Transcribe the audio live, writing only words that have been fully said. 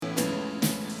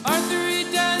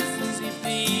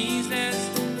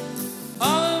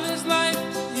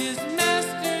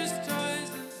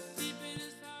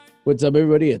What's up,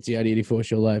 everybody? It's the Arty 84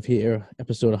 Show live here,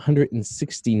 episode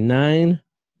 169.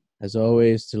 As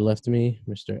always, to the left of me,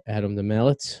 Mr. Adam the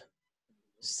Mallet,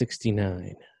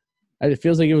 69. It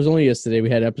feels like it was only yesterday we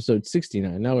had episode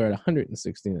 69. Now we're at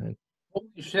 169. Holy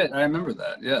shit, I remember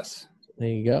that, yes. There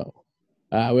you go.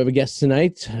 We have a guest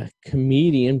tonight,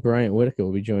 comedian Brian Whitaker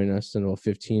will be joining us in about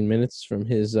 15 minutes from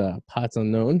his Pots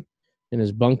Unknown in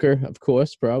his bunker, of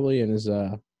course, probably, in his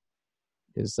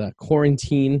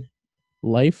quarantine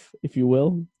life, if you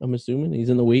will. I'm assuming he's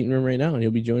in the waiting room right now, and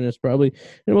he'll be joining us probably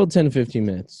in about 10 to 15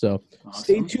 minutes. So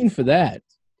Stay tuned for that,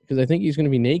 because I think he's going to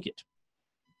be naked.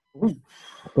 Ooh.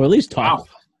 Or at least topless.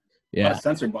 Wow. Yeah.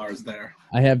 Sensor bars there.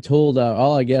 I have told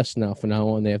all our guests now, from now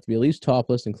on, they have to be at least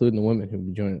topless, including the women who will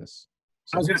be joining us.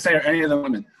 So, I was going to say, are any of the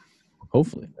women?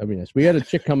 hopefully. I mean, we had a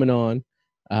chick coming on.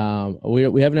 We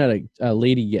haven't had a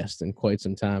lady guest in quite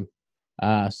some time.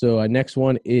 So our next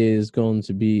one is going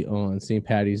to be on St.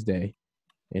 Patty's Day,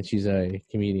 and she's a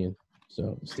comedian.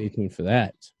 So stay tuned for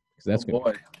that, because that's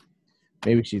boy.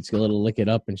 Maybe she's a little lick it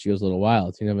up and she goes a little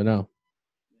wild. You never know.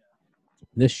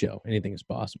 This show, anything is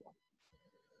possible.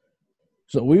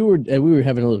 So we were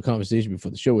having a little conversation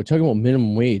before the show. We're talking about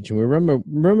minimum wage, and we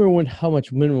remember how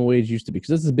much minimum wage used to be, because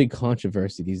this is a big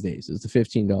controversy these days. It's the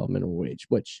 $15 minimum wage,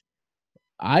 which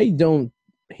I don't.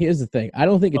 Here's the thing: I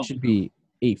don't think it should be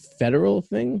a federal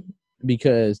thing,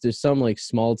 because there's some like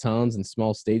small towns and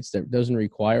small states that doesn't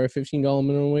require a $15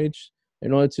 minimum wage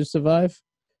in order to survive.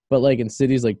 But like in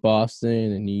cities like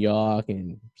Boston and New York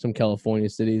and some California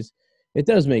cities, it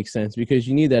does make sense, because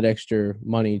you need that extra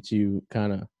money to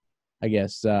kind of, I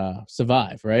guess,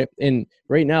 survive, right? And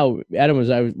right now, Adam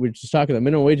we were just talking, the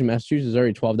minimum wage in Massachusetts is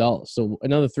already $12. So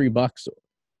another $3,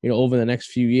 over the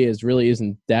next few years really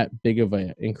isn't that big of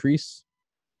an increase.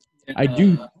 I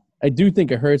do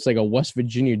think it hurts like a West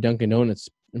Virginia Dunkin' Donuts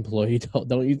employee,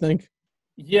 don't you think?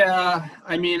 Yeah,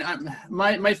 I mean,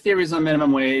 my theories on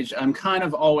minimum wage, I'm kind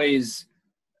of always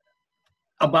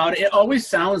about it. It always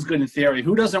sounds good in theory.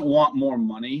 Who doesn't want more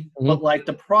money? Mm-hmm. But like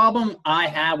the problem I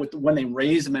have with when they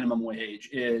raise minimum wage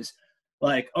is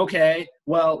like, okay,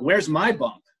 well, where's my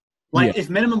bump? Like if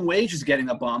minimum wage is getting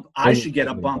a bump, I should get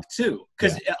a bump too.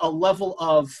 Because a level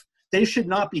of, they should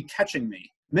not be catching me.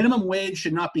 Minimum wage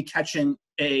should not be catching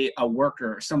a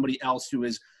worker or somebody else who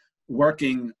is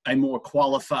working a more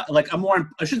qualified, like a more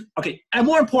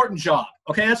important job.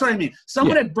 Okay, that's what I mean.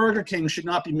 Someone at Burger King should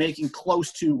not be making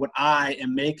close to what I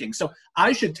am making. So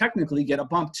I should technically get a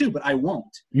bump too, but I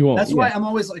won't. You won't. That's why I'm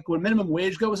always like, when minimum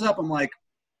wage goes up, I'm like,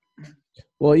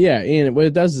 well, yeah, and what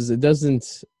it does is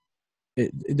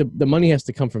the money has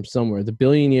to come from somewhere. The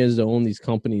billionaires that own these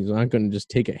companies aren't going to just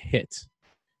take a hit.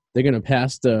 They're going to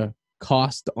pass the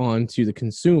cost on to the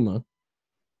consumer,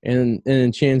 and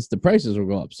then chance the prices will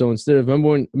go up. So instead of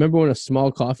remember when a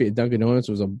small coffee at Dunkin' Donuts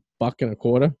was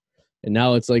 $1.25, and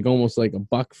now it's like almost like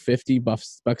 $1.50,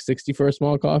 $1.60 for a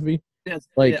small coffee.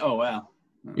 Oh wow.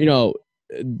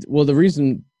 Well, the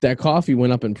reason that coffee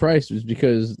went up in price was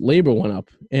because labor went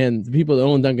up, and the people that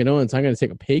own Dunkin' Donuts aren't going to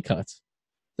take a pay cut.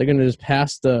 They're going to just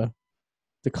pass the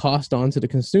cost on to the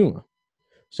consumer.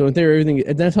 So in theory,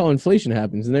 and that's how inflation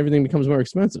happens, and everything becomes more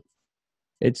expensive.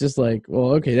 It's just like,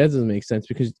 well, okay, that doesn't make sense,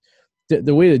 because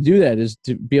the way to do that is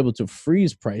to be able to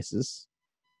freeze prices,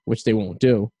 which they won't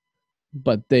do,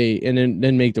 but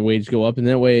then make the wage go up, and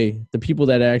that way the people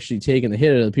that are actually taking the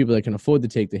hit are the people that can afford to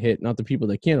take the hit, not the people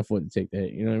that can't afford to take the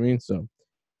hit. You know what I mean? So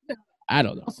I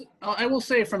don't know. I will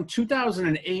say from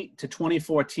 2008 to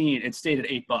 2014, it stayed at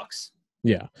 $8.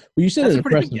 Yeah. Well, you said an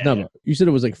impressive number. You said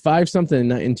it was like 5 something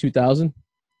in 2000.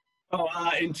 Oh,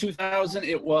 in 2000,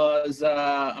 it was,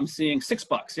 I'm seeing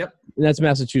 $6. Yep. And that's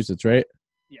Massachusetts, right?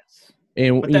 Yes.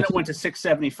 But then it went to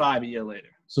 $6.75 a year later.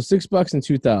 So $6 in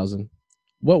 2000.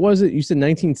 What was it? You said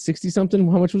 1960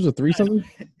 something? How much was it? 3 something?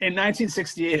 In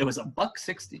 1968, it was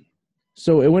 $1.60.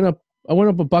 So it went up. I went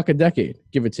up $1 a decade,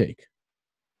 give or take.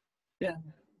 Yeah.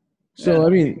 So, I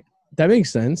mean, that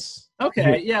makes sense.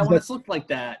 Okay. Yeah. When it's looked like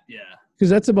that. Yeah. Because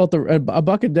that's about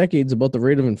 $1 a decade is about the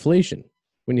rate of inflation.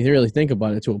 When you really think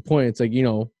about it to a point, it's like,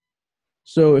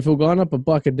 so if it gone up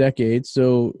 $1 a decade,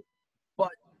 so.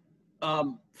 But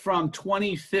from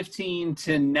 2015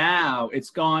 to now,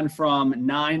 it's gone from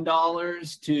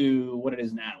 $9 to what it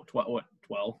is now, 12? I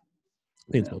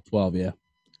think it's about 12, yeah.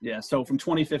 Yeah, so from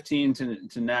 2015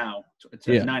 to now, it's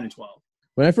 9 to 12.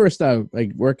 When I first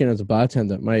started working as a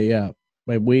bartender, my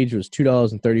wage was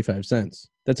 $2.35.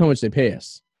 That's how much they pay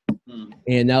us. Mm.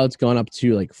 And now it's gone up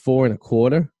to like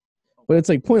 $4.25. But it's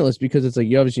like pointless, because it's like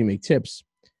you obviously make tips,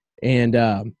 and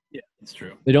it's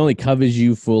true. It only covers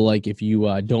you for like if you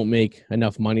don't make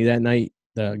enough money that night.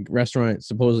 The restaurant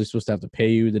supposedly supposed to have to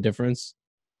pay you the difference.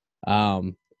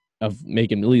 of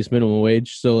making at least minimum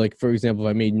wage. So like, for example, if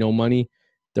I made no money,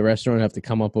 the restaurant would have to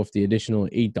come up with the additional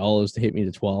 $8 to hit me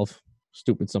to 12.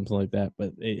 Stupid, something like that.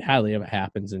 But it hardly ever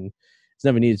happens, and it's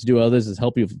never needed to do. Others is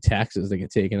help you with taxes that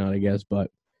get taken out, I guess. But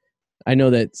I know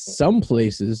that some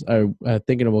places are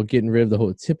thinking about getting rid of the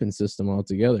whole tipping system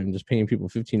altogether and just paying people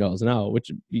 $15 an hour, which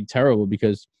would be terrible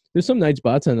because there's some nights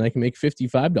bartender I can make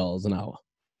 $55 an hour.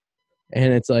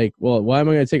 And it's like, well, why am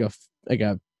I going to take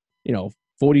a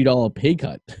 $40 pay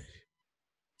cut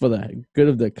for the good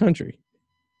of the country?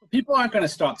 People aren't going to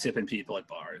stop tipping people at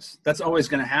bars. That's always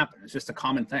going to happen. It's just a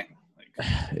common thing.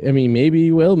 I mean, maybe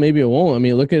you will, maybe it won't. I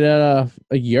mean, look at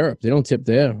Europe. They don't tip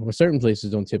there. Well, certain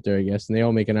places don't tip there, I guess, and they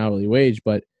all make an hourly wage,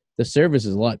 but the service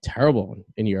is a lot terrible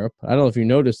in Europe. I don't know if you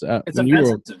noticed. It's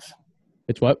offensive.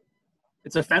 It's what?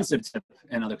 It's offensive tip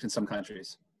in some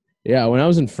countries. Yeah, when I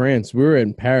was in France, we were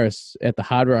in Paris at the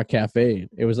Hard Rock Cafe.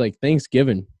 It was like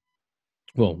Thanksgiving.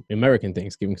 Well, American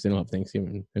Thanksgiving, because they don't have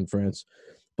Thanksgiving in France.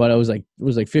 But it was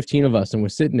like 15 of us, and we're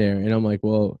sitting there, and I'm like,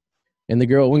 well, and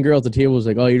one girl at the table was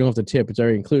like, oh, you don't have to tip. It's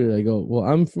already included. I go, well,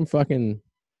 I'm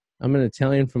an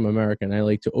Italian from America, and I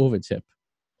like to over tip.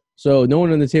 So no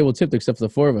one on the table tipped except for the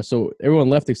four of us. So everyone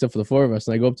left except for the four of us.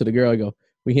 And I go up to the girl. I go,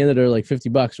 we handed her like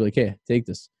 $50. We're like, hey, take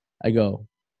this. I go,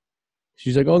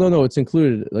 she's like, oh, no, it's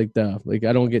included. Like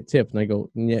I don't get tipped. And I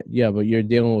go, yeah, but you're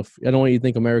dealing with, I don't want you to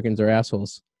think Americans are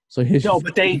assholes. So no,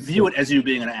 but they view it as you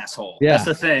being an asshole. Yeah. That's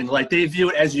the thing. Like they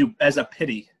view it as a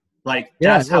pity. Like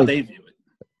that's how they view it.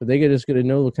 But they just got to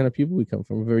know what kind of people we come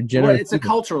from. Very generous. Well, it's a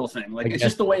cultural thing. Like it's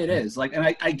just the way it is. Like, and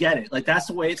I get it. Like that's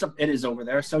the way it is over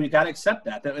there. So you got to accept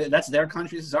that. That's their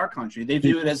country. This is our country. They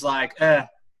view it as like,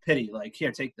 pity. Like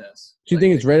here, take this. Do you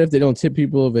think it's right if they don't tip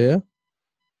people over here?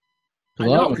 I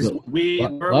know because we're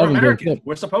American.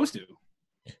 We're supposed to.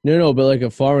 No, but like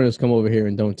if foreigners come over here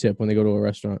and don't tip when they go to a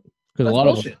restaurant, because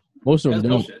most of them don't.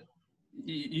 Bullshit.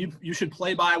 You should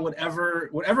play by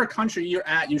whatever country you're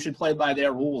at. You should play by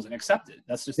their rules and accept it.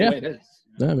 That's just the way it is.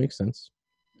 That makes sense.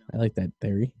 I like that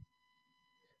theory.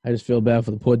 I just feel bad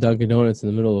for the poor Dunkin' Donuts in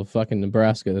the middle of fucking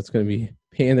Nebraska that's going to be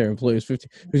paying their employees who's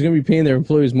going to be paying their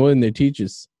employees more than their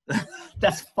teachers.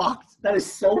 That's fucked. That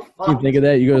is so fucked. You think of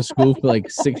that? You go to school for like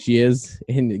 6 years,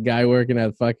 and the guy working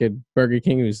at fucking Burger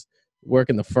King who's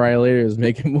working the fry later is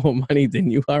making more money than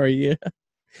you are a year.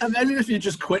 Imagine if you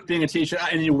just quit being a teacher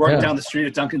and you work down the street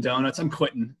at Dunkin' Donuts. I'm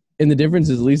quitting. And the difference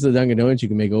is, at least at Dunkin' Donuts, you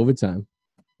can make overtime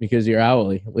because you're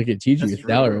hourly. Like a teacher, your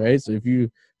salary, right? So if you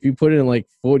put in like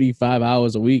 45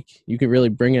 hours a week, you could really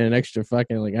bring in an extra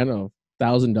fucking like, I don't know,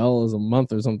 $1,000 a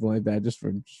month or something like that just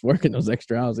for working those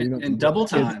extra hours. And double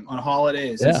time on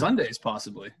holidays and Sundays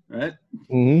possibly, right?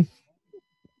 Mm-hmm.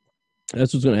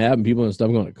 That's what's going to happen. People are going to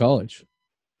stop going to college.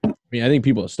 I mean, I think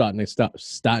people are starting to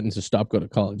stop going to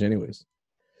college anyways.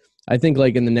 I think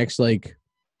like in the next like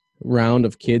round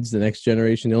of kids, the next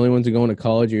generation, the only ones who are going to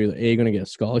college are either going to get a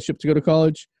scholarship to go to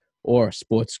college or a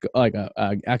sports, like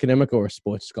a academic or a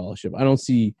sports scholarship. I don't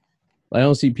see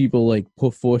people like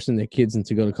forcing their kids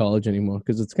into go to college anymore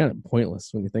because it's kind of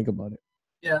pointless when you think about it.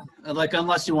 Yeah, like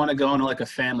unless you want to go into like a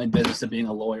family business of being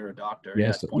a lawyer or doctor.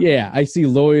 Yes, I see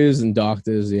lawyers and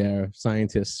doctors,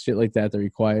 scientists, shit like that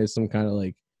requires some kind of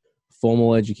like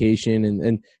formal education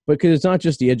and because it's not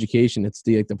just the education, it's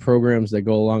the programs that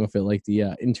go along with it, like the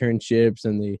internships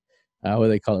and the what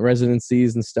they call it,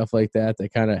 residencies and stuff like that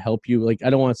kind of help you. Like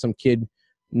I don't want some kid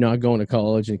not going to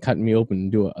college and cutting me open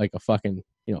and do a fucking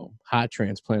heart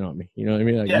transplant on me. You know what I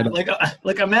mean?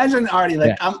 Like imagine Arty,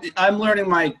 I'm learning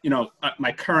my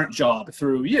my current job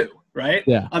through you, right?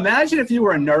 Yeah. Imagine if you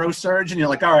were a neurosurgeon. You're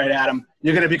like, all right, Adam,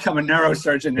 you're going to become a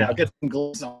neurosurgeon now. Get some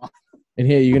gloves on. And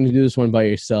here, you're going to do this one by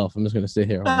yourself. I'm just going to sit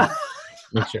here.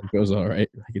 Make sure it goes all right.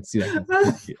 I can see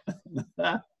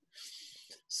that.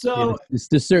 So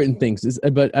there's certain things,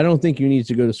 but I don't think you need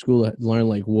to go to school to learn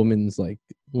like women's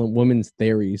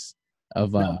theories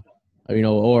of, or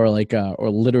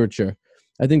literature.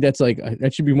 I think that's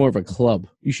that should be more of a club.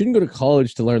 You shouldn't go to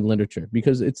college to learn literature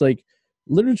because it's like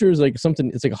literature is like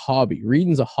something. It's like a hobby.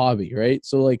 Reading's a hobby, right?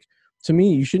 So like to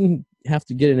me, you shouldn't have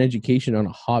to get an education on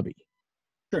a hobby.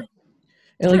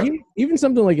 And like even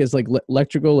something like it's like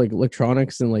electrical, like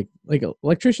electronics, and like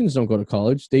electricians don't go to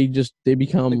college. They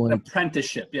become like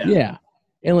apprenticeship. Yeah.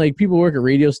 And like people work at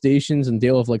radio stations and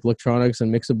deal with like electronics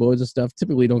and mixer boards and stuff.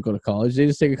 Typically don't go to college. They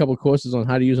just take a couple of courses on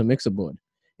how to use a mixer board.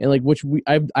 And like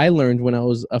I learned when I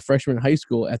was a freshman in high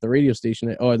school at the radio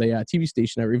station or the TV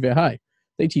station at Revere High.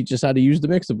 They teach us how to use the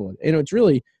mixer board. And it's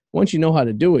really, once you know how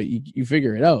to do it, you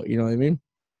figure it out. You know what I mean?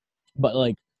 But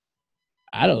like,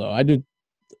 I don't know.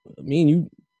 Me and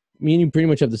me and you pretty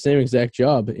much have the same exact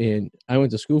job, and I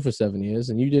went to school for 7 years,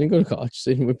 and you didn't go to college,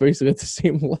 so we're basically at the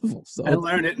same level. So I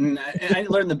learned it, and I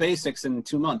learned the basics in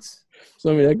 2 months.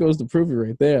 So I mean, that goes to prove it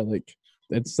right there. Like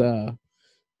that's how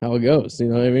it goes. You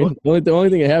know what I mean? The only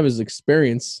thing I have is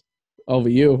experience over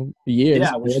years.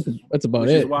 Yeah, that's about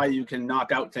which it. Which is why you can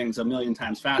knock out things a million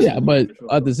times faster. Yeah, but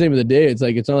at the same of the day, it's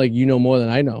like it's not like you know more than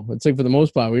I know. It's like for the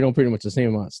most part, we know pretty much the same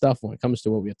amount of stuff when it comes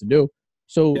to what we have to do.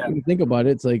 So when you think about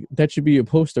it, it's like that should be a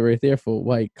poster right there for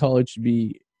why college should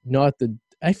be not the.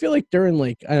 I feel like during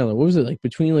like I don't know what was it like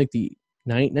between like the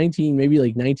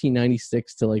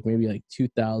 1996 to like maybe like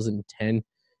 2010,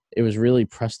 it was really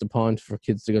pressed upon for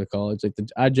kids to go to college. Like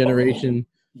our generation,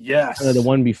 yes, kind of the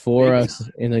one before us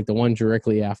and like the one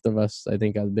directly after us, I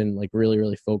think I've been like really,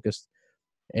 really focused.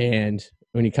 And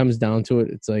when it comes down to it,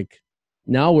 it's like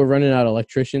now we're running out of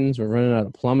electricians, we're running out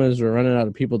of plumbers, we're running out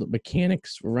of people,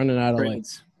 mechanics, we're running out of like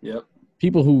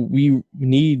people who we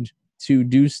need to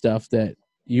do stuff that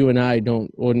you and I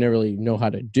don't ordinarily know how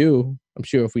to do. I'm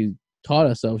sure if we taught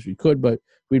ourselves we could, but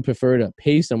we'd prefer to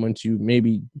pay someone to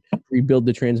maybe rebuild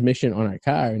the transmission on our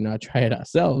car and not try it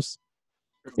ourselves,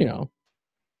 you know.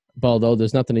 But although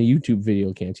there's nothing a YouTube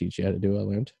video can't teach you how to do, I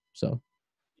learned. So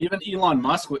even Elon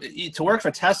Musk, to work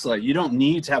for Tesla, you don't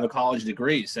need to have a college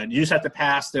degree. So you just have to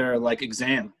pass their like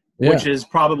exam, which is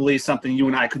probably something you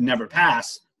and I could never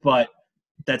pass, but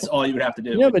that's all you would have to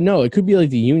do. Yeah, but no, it could be like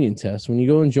the union test when you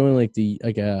go and join like the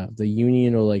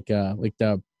union or like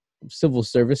the civil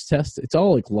service test. It's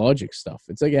all like logic stuff.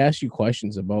 It's like ask you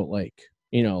questions about like,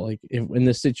 you know, like if in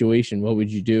this situation, what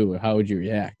would you do or how would you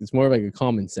react? It's more like a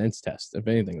common sense test, if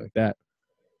anything like that.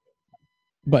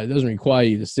 But it doesn't require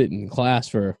you to sit in class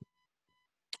for.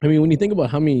 I mean, when you think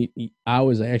about how many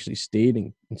hours I actually stayed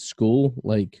in school,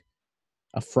 like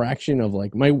a fraction of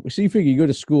like so you figure you go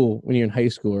to school when you're in high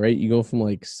school, right? You go from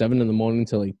like 7 a.m.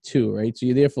 to like 2, right? So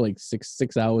you're there for like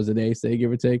six hours a day, say,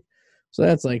 give or take. So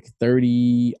that's like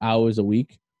 30 hours a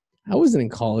week. I wasn't in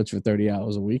college for 30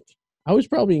 hours a week. I was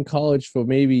probably in college for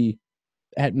maybe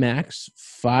at max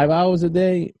 5 hours a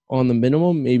day on the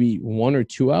minimum, maybe 1 or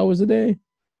 2 hours a day.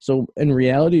 So in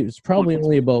reality, it's probably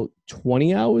only about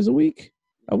 20 hours a week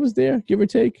I was there, give or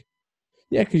take.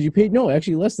 Yeah, because you paid, no,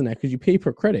 actually less than that because you pay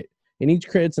per credit. And each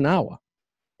credit's an hour.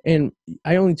 And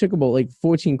I only took about like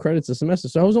 14 credits a semester.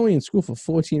 So I was only in school for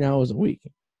 14 hours a week.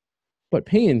 But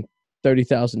paying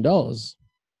 $30,000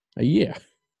 a year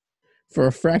for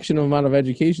a fraction of the amount of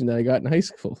education that I got in high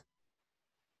school.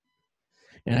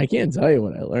 And I can't tell you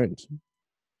what I learned.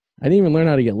 I didn't even learn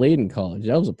how to get laid in college.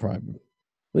 That was a problem.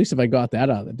 At least if I got that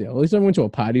out of the deal. At least I went to a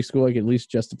party school. I could at least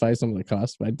justify some of the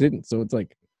costs, but I didn't. So it's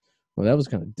like, well, that was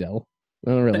kind of dull.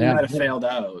 I don't really. You might have failed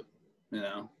out. You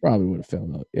know, probably would have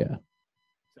failed out. Yeah.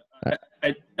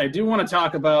 I do want to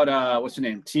talk about what's her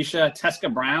name,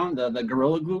 Teska Brown, the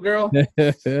Gorilla Glue girl.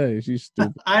 She's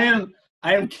stupid. I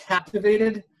am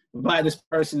captivated by this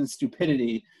person's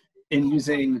stupidity in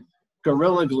using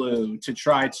Gorilla Glue to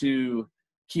try to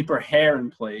keep her hair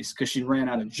in place because she ran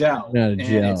out of gel, and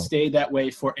it stayed that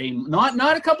way for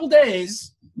not a couple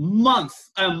days,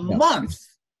 month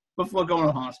before going to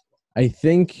the hospital. I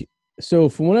think. So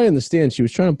from what I understand, she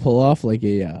was trying to pull off like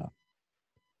a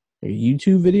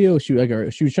YouTube video. She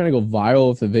was trying to go viral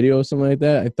with the video or something like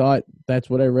that. I thought that's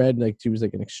what I read. Like she was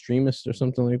like an extremist or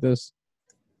something like this.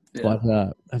 Yeah.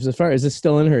 But as far as, is it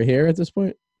still in her hair at this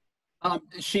point?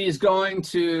 She's flying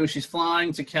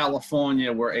to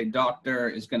California where a doctor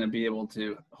is going to be able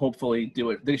to hopefully do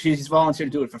it. She's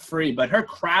volunteered to do it for free, but her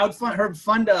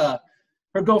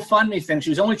her GoFundMe thing, she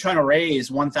was only trying to raise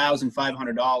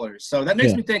 $1,500. So that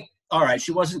makes me think, all right,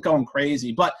 she wasn't going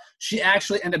crazy, but she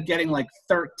actually ended up getting like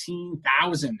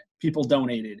 13,000 people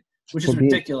donated, which is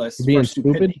ridiculous for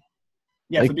stupidity.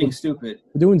 Yeah, for being stupid.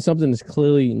 Doing something that's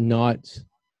clearly not.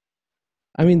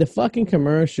 I mean, the fucking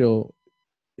commercial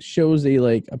shows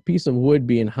a piece of wood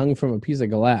being hung from a piece of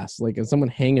glass, like, and someone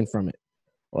hanging from it.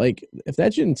 Like, if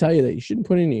that shouldn't tell you that you shouldn't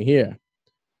put it in your hair,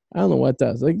 I don't know what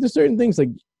does. Like, there's certain things I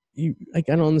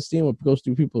don't understand what goes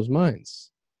through people's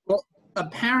minds. Well,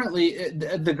 apparently,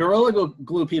 the Gorilla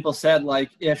Glue people said,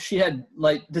 like, if she had,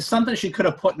 like, there's something she could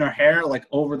have put in her hair, like,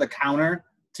 over the counter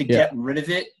to get rid of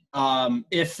it,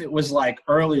 if it was, like,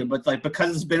 earlier. But, like,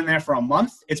 because it's been in there for a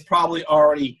month, it's probably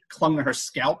already clung to her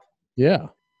scalp. Yeah.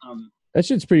 That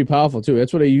shit's pretty powerful, too.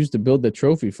 That's what I used to build the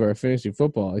trophy for our fantasy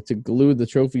football. Like, to glue the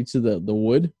trophy to the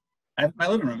wood. I have my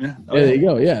living room, yeah. There you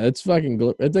go. Yeah, that's fucking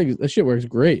that shit works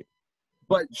great.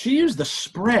 But she used the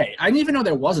spray. I didn't even know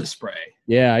there was a spray.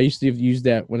 Yeah, I used to use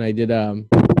that when I did when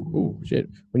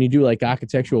you do like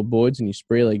architectural boards and you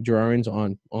spray like drawings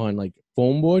on like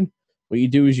foam board, what you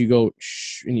do is you go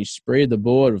and you spray the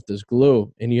board with this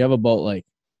glue, and you have about like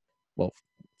well,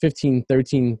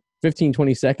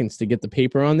 20 seconds to get the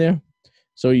paper on there.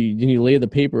 So you lay the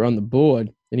paper on the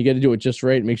board, and you got to do it just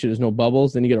right. Make sure there's no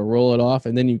bubbles. Then you got to roll it off,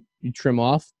 and then you trim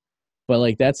off. But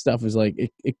like that stuff is like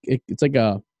it's like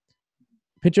a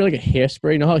picture like a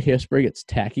hairspray. You know how hairspray gets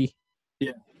tacky?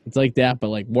 Yeah. It's like that, but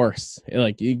like worse.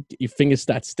 Like your fingers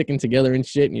start sticking together and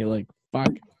shit, and you're like,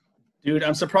 fuck. Dude,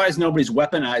 I'm surprised nobody's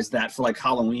weaponized that for like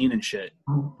Halloween and shit.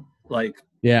 Like,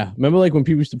 yeah, remember like when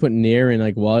people used to put Nair in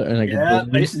like water and like yeah,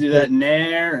 I used to do that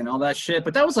Nair and all that shit.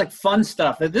 But that was like fun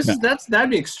stuff. That'd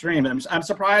be extreme. And I'm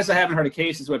surprised I haven't heard of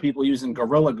cases where people using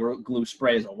Gorilla Glue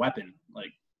spray as a weapon.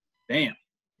 Like, damn.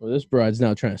 Well, this broad's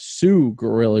now trying to sue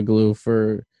Gorilla Glue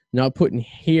for not putting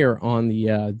hair on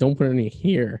the don't put any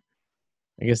hair.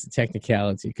 I guess the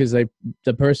technicality, because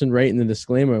the person writing the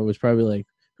disclaimer was probably like,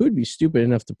 who would be stupid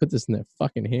enough to put this in their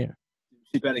fucking hair?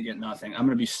 She better get nothing. I'm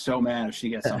gonna be so mad if she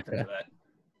gets something for that.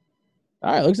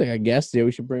 All right, looks like a guest here.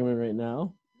 We should bring him in right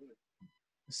now.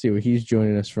 See where he's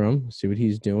joining us from. See what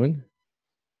he's doing.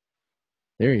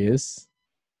 There he is.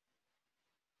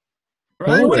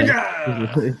 Right,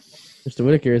 Whitaker! Mr.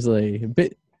 Whitaker is like a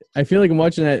bit. I feel like I'm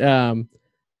watching that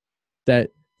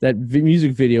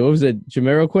music video. What was it,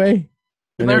 Jamiroquai?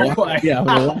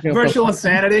 Yeah, Virtual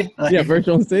Insanity. Yeah,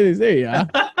 Virtual Insanity. There you are.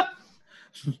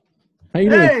 How you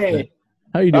doing? Hey,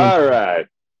 how you doing? All right.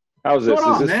 How's this? What's Is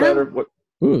going this on, better? What?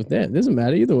 Ooh, that doesn't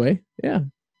matter either way. Yeah,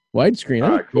 widescreen.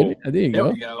 All right, cool. There you there go.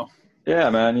 we go. Yeah,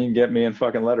 man. You can get me in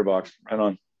fucking letterbox. Right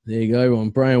on. There you go,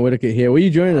 everyone. Brian Whitaker here. Where are you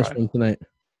joining us from tonight?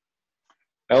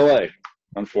 L.A.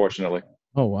 Unfortunately.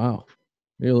 Oh wow.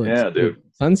 Really? Yeah, dude.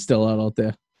 Sun's still out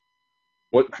there.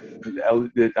 What?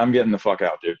 I'm getting the fuck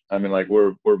out, dude. I mean, like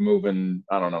we're moving.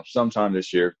 I don't know, sometime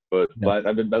this year. But Yeah.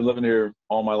 I've been living here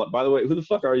all my life. By the way, who the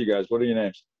fuck are you guys? What are your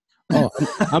names? Oh,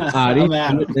 I'm Arty, I'm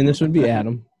Adam. and this would be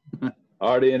Adam.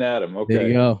 Arty and Adam. Okay. There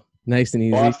you go. Nice and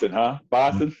easy. Boston, huh?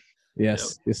 Boston.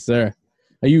 Yes, yes, sir.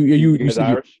 Are you guys said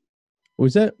Irish? what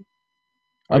was that?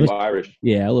 Are you Irish?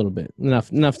 Yeah, a little bit. Enough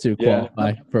to Yeah.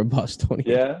 qualify for a Bostonian.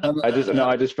 Yeah. I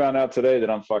just found out today that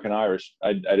I'm fucking Irish.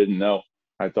 I didn't know.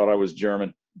 I thought I was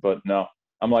German, but no.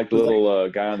 I'm like the little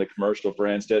guy on the commercial for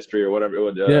Ancestry or whatever. It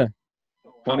would, Yeah.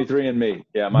 23andMe.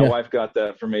 Yeah, my wife got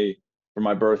that for me for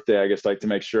my birthday. I guess like to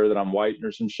make sure that I'm white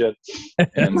or some shit.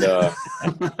 And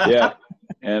yeah,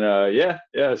 and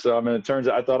yeah. So I mean, it turns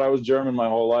out I thought I was German my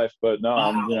whole life, but no,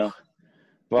 I'm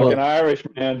fucking Irish,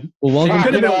 man. Well, welcome.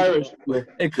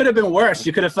 It could have been worse.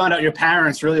 You could have found out your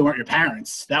parents really weren't your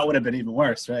parents. That would have been even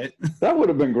worse, right? That would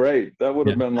have been great. That would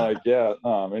have been like,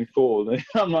 cool.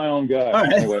 I'm my own guy. All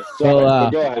right. Anyway,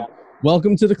 Well, go ahead.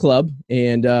 Welcome to the club,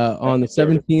 and on the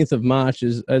 17th of March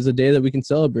is a day that we can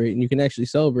celebrate, and you can actually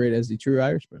celebrate as the true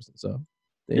Irish person. So,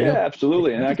 there you go.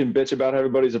 Absolutely. And I can bitch about how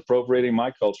everybody's appropriating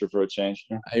my culture for a change.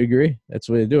 I agree. That's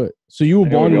the way to do it. So you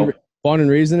were born and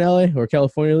raised in LA or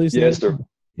California, at least? Yes, sir.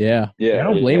 Yeah. I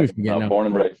don't blame you for getting out. Born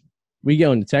and raised. We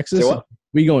going to Texas? Say what?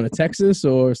 We going to Texas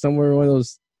or somewhere one of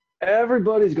those?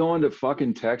 Everybody's going to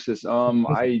fucking Texas.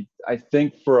 I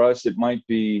think for us it might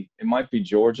be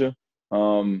Georgia.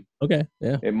 Okay.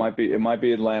 Yeah. It might be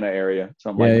Atlanta area,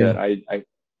 something like that.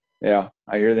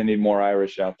 I hear they need more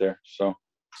Irish out there. So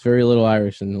it's very little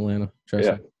Irish in Atlanta. Trust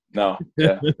me. No.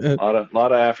 Yeah. a lot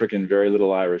of African, very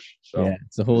little Irish. So yeah,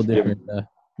 it's a whole different.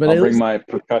 But I'll bring my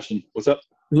percussion. What's up?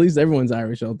 At least everyone's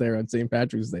Irish out there on St.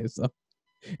 Patrick's Day, so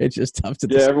it's just tough to.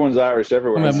 Yeah, everyone's Irish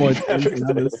everywhere. Have more than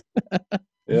others.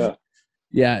 Yeah.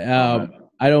 Yeah.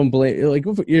 I don't blame. Like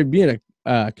if you're being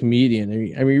a comedian.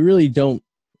 I mean, you really don't.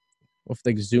 With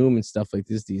like Zoom and stuff like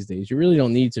this these days, you really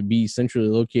don't need to be centrally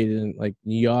located in like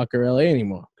New York or LA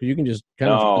anymore, because you can just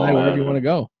kind of fly wherever you want to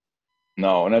go.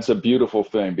 No, and that's a beautiful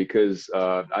thing because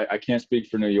I can't speak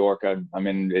for New York. I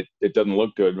mean, it doesn't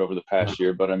look good over the past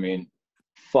year, but I mean,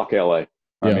 fuck LA.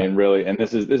 I mean, really, and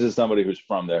this is somebody who's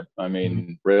from there. I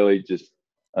mean, really, just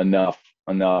enough.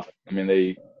 I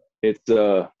mean,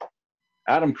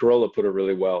 Adam Carolla put it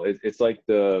really well. It's like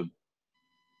the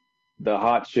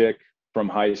hot chick from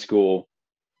high school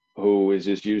who is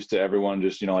just used to everyone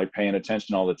just like paying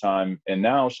attention all the time, and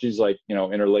now she's like in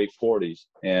her late 40s,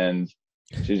 and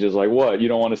she's just like, what, you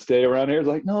don't want to stay around here? It's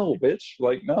like, no, bitch,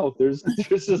 like, no, there's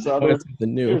this other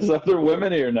there's other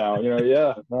women here now,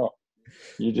 no,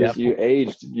 you just you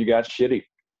aged, you got shitty.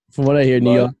 From what I hear,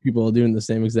 New York people are doing the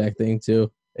same exact thing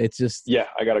too. It's just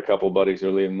I got a couple buddies who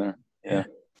are leaving there. Yeah.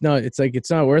 No, it's like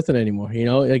it's not worth it anymore.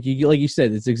 Like you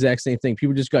said, it's the exact same thing.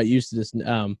 People just got used to this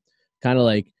kind of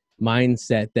like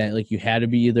mindset that like you had to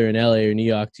be either in LA or New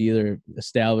York to either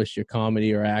establish your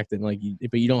comedy or act, and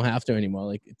but you don't have to anymore.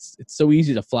 Like it's so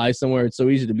easy to fly somewhere. It's so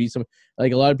easy to be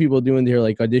like a lot of people doing their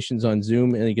like auditions on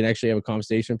Zoom, and you can actually have a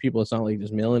conversation with people. It's not like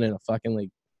just mailing in a fucking like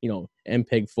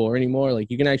MPEG 4 anymore. Like,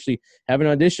 you can actually have an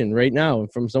audition right now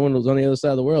from someone who's on the other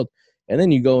side of the world. And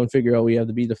then you go and figure out where you have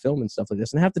to be to film and stuff like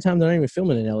this. And half the time, they're not even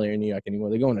filming in LA or New York anymore.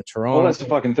 They're going to Toronto. Well, that's the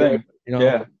fucking thing.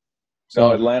 Yeah. So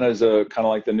no, Atlanta's kind of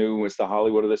like it's the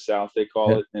Hollywood of the South, they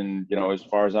call it. And, as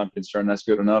far as I'm concerned, that's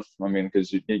good enough. I mean,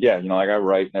 because, like I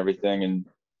write and everything. And,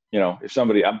 if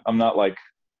somebody, I'm not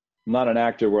an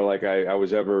actor where like I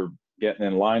was ever getting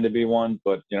in line to be one.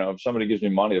 But, if somebody gives me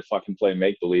money to fucking play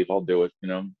make-believe, I'll do it,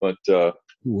 But who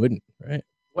wouldn't, right?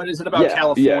 What is it about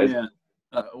California?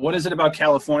 What is it about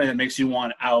California that makes you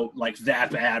want out like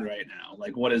that bad right now?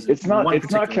 Like, what is it? It's not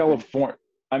California.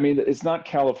 I mean, it's not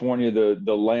California,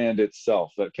 the land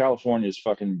itself. That California is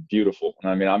fucking beautiful. And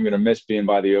I mean, I'm going to miss being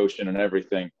by the ocean and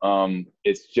everything.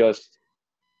 It's the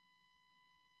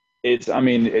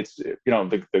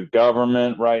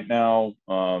government right now,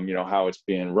 how it's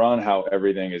being run, how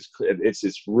everything is,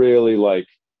 it's really like,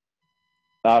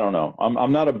 I don't know.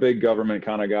 I'm not a big government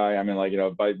kind of guy. I mean, like,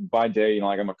 by day,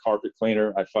 like I'm a carpet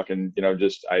cleaner. I fucking,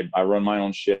 I run my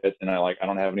own shit, and I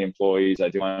don't have any employees. I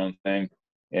do my own thing.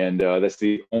 And that's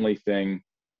the only thing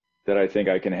that I think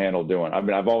I can handle doing. I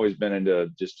mean, I've always been into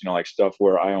just, like stuff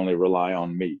where I only rely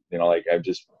on me, like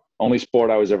only sport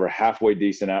I was ever halfway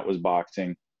decent at was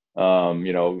boxing.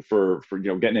 For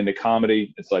getting into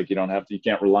comedy, it's like you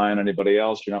can't rely on anybody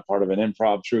else. You're not part of an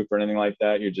improv troupe or anything like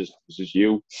that. It's just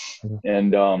you.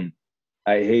 And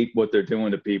I hate what they're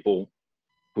doing to people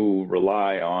who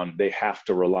they have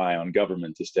to rely on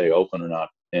government to stay open or not.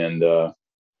 And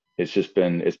it's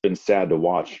been sad to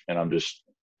watch. And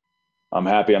I'm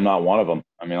happy I'm not one of them.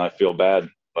 I mean, I feel bad,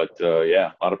 but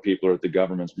a lot of people are at the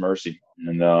government's mercy,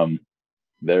 and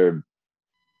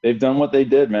they've done what they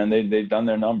did, man. They've done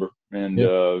their number, and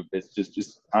it's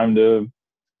just time to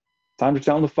tell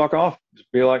them to fuck off.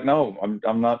 Just be like, no,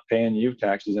 I'm not paying you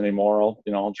taxes anymore.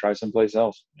 I'll try someplace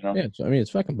else. Yeah, so, I mean, it's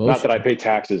fucking bullshit. Not that I pay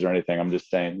taxes or anything. I'm just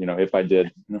saying, if I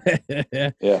did.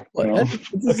 Yeah. It's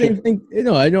the same thing.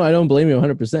 I don't blame you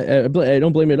 100%. I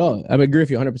don't blame you at all. I agree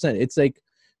with you 100%. It's like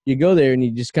you go there and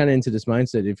you just kind of into this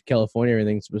mindset of California,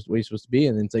 everything's the way it's supposed to be,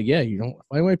 and it's like,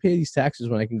 why do I pay these taxes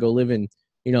when I can go live in,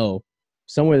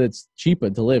 somewhere that's cheaper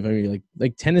to live? I mean,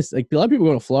 like Tennessee, like a lot of people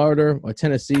go to Florida or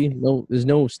Tennessee. No, there's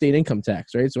no state income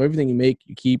tax, right? So everything you make,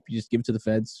 you keep, you just give to the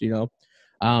feds,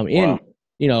 And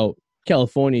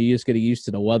California, you just get used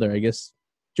to the weather. I guess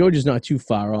Georgia's not too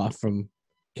far off from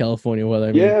California weather.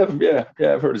 I mean, yeah,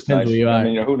 I've heard it's nice. I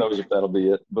mean, who knows if that'll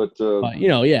be it? But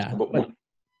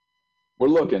we're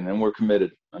looking and we're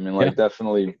committed. I mean,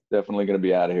 definitely going to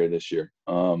be out of here this year.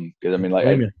 Because I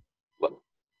mean,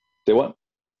 say what?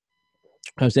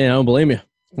 I'm saying I don't blame you.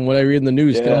 From what I read in the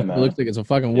news, it looks like it's a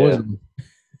fucking war zone.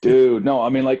 Dude, no, I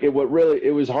mean, like it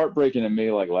was heartbreaking to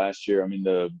me. Like last year, I mean,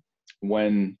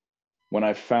 when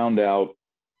I found out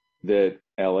that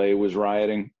LA was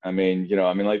rioting, I mean,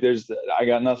 like I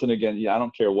got nothing against. I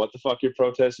don't care what the fuck you're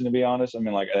protesting, to be honest. I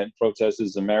mean, like, I think protest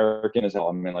is American as hell.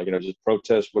 I mean, like, just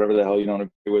protest whatever the hell you don't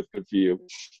agree with. Good for you.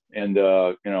 And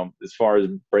as far as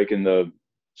breaking the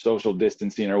social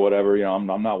distancing or whatever, I'm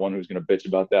not one who's going to bitch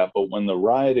about that. But when the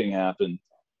rioting happened,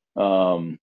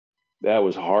 that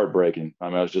was heartbreaking. I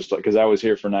mean, I was just like, because I was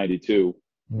here for 92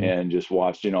 and just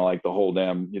watched, like the whole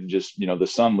damn, the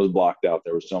sun was blocked out.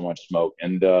 There was so much smoke,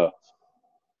 and a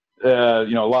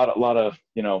lot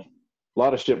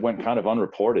of shit went kind of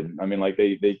unreported. I mean, like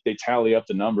they tally up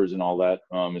the numbers and all that,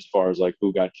 as far as like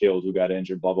who got killed, who got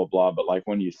injured, blah blah blah. But like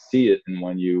when you see it and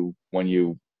when you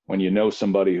know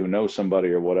somebody who knows somebody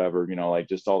or whatever, like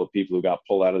just all the people who got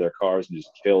pulled out of their cars and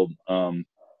just killed.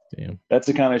 That's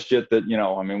the kind of shit that,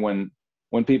 I mean,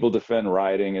 when people defend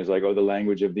rioting is like, oh, the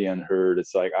language of the unheard.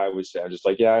 It's like, I'm just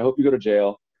like, yeah, I hope you go to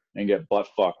jail and get butt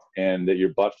fucked, and that your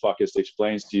butt fuckist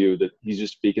explains to you that he's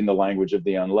just speaking the language of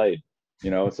the unlaid.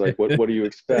 It's like, what do you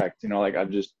expect? Like,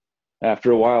 I'm just,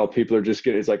 after a while, people are just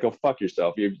it's like, go fuck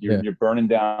yourself. You're burning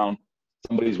down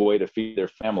somebody's way to feed their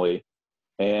family.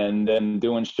 And then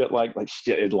doing shit like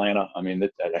shit, Atlanta. I mean,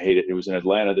 I hate it. It was in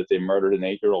Atlanta that they murdered an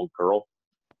 8-year-old girl.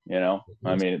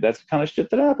 I mean, that's the kind of shit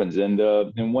that happens. And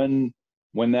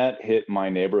when that hit my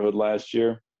neighborhood last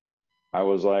year, I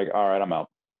was like, all right, I'm out.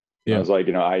 Yeah. I was like,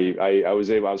 I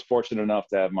was fortunate enough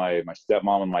to have my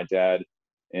stepmom and my dad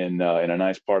in a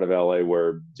nice part of LA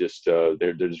where just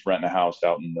they're just renting a house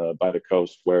out by the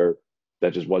coast where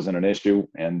that just wasn't an issue.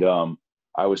 And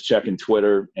I was checking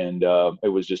Twitter, and it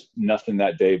was just nothing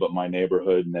that day but my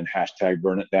neighborhood, and then hashtag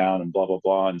burn it down and blah, blah,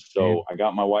 blah. And so I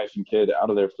got my wife and kid out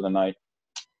of there for the night,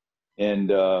 and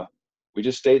we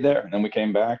just stayed there. And then we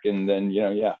came back, and then,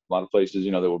 a lot of places,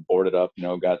 that were boarded up,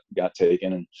 got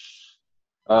taken. And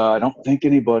I don't think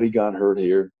anybody got hurt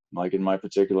here. like in my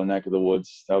particular neck of the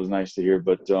woods. That was nice to hear.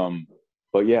 But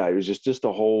yeah, it was just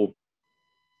the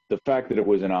fact that it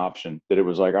was an option, that it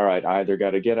was like, all right, I either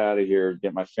got to get out of here,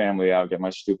 get my family out, get my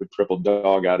stupid crippled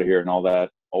dog out of here and all that,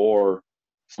 or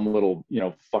some little,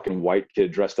 fucking white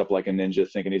kid dressed up like a ninja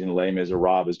thinking he's in Les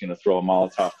Miserables is going to throw a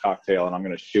Molotov cocktail and I'm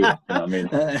going to shoot him. You know what I mean?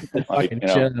 Like,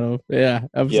 yeah,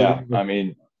 absolutely. Yeah, I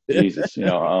mean, Jesus,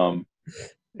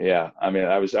 yeah, I mean,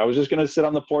 I was just going to sit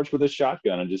on the porch with a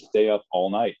shotgun and just stay up all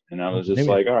night. And I was just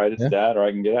like, all right, it's that, or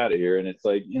I can get out of here. And it's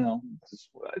like,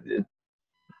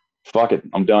 fuck it,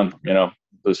 I'm done.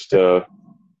 Just go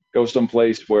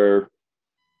someplace where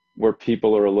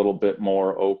people are a little bit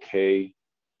more okay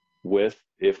with,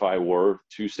 if I were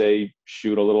to say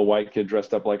shoot a little white kid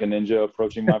dressed up like a ninja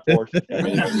approaching my porch. I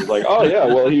mean, it's like, oh yeah,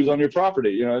 well, he was on your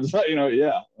property. It's like,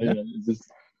 it's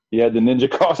just, he had the ninja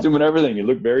costume and everything. He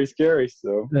looked very scary.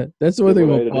 So that's the one thing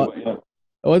about the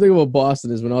one thing about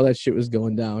Boston is when all that shit was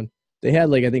going down, they had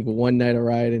like, I think, one night of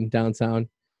riot in downtown,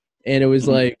 and it was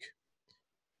like,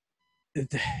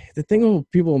 the thing with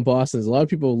people in Boston is a lot of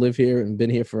people live here and been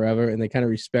here forever, and they kind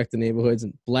of respect the neighborhoods,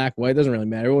 and black, white, doesn't really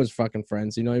matter. Everyone's fucking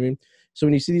friends, you know what I mean? So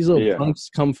when you see these little punks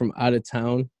come from out of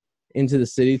town into the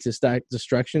city to start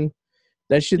destruction,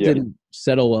 that shit didn't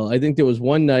settle well. I think there was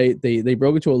one night they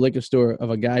broke into a liquor store of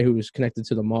a guy who was connected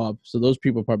to the mob. So those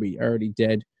people probably already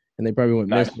dead, and they probably went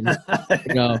missing.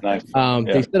 Nice.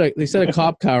 They set a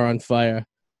cop car on fire.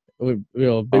 Big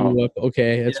whoop.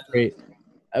 Okay, that's great.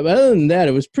 But other than that,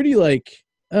 it was pretty like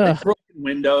broken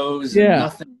windows. And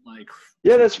nothing like.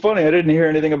 Yeah, that's funny. I didn't hear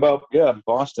anything about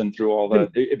Boston through all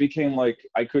that. It became like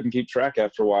I couldn't keep track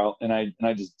after a while, and I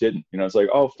just didn't. It's like,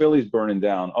 oh, Philly's burning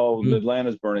down. Oh,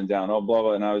 Atlanta's burning down. Oh, blah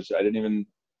blah. And I didn't even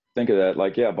think of that.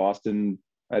 Like, Boston.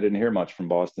 I didn't hear much from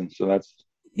Boston, so that's.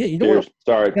 Yeah, you don't.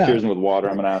 Sorry, cheers with water.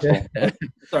 I'm an asshole.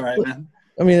 It's all right, man.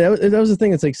 I mean, that was the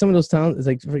thing. It's like some of those towns. It's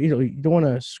like, you don't want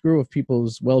to screw with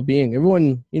people's well-being.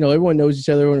 Everyone knows each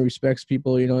other. Everyone respects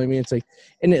people. You know what I mean? It's like,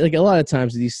 and like a lot of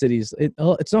times these cities,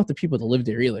 it's not the people that live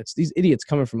there either. It's these idiots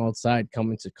coming from outside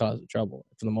coming to cause trouble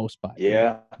for the most part.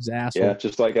 Yeah, yeah,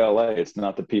 just like LA. It's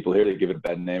not the people here that give it a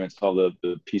bad name. It's all the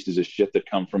pieces of shit that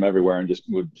come from everywhere and just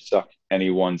would suck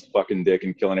anyone's fucking dick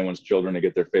and kill anyone's children to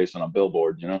get their face on a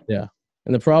billboard. Yeah.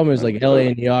 And the problem is, like, LA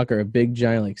and New York are a big,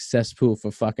 giant, like, cesspool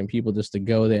for fucking people just to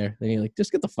go there. Then you're like,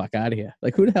 just get the fuck out of here.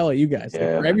 Like, who the hell are you guys? Like,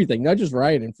 for everything, not just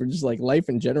rioting, for just, like, life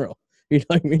in general. You know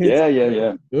what I mean?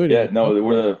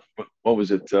 What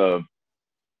was it?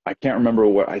 I can't remember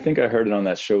what. I think I heard it on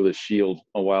that show, The Shield,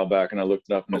 a while back, and I looked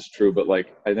it up, and it's true. But,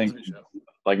 like, I think,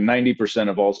 like,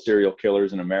 90% of all serial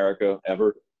killers in America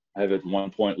ever have at one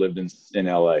point lived in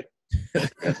LA.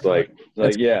 It's like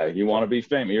you want to be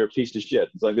famous, you're a piece of shit.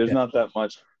 It's like there's not that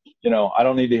much, I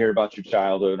don't need to hear about your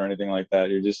childhood or anything like that.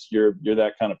 You're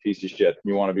that kind of piece of shit.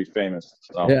 You want to be famous.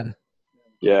 So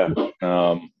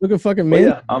look at fucking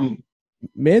Manson.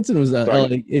 Manson was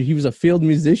he was a field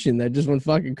musician that just went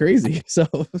fucking crazy. So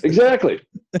exactly.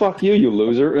 Fuck you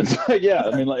loser. It's like,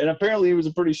 I mean, and apparently he was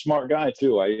a pretty smart guy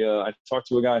too. I talked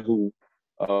to a guy who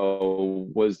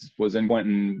was in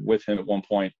Quentin with him at one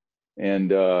point.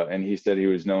 And he said he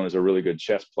was known as a really good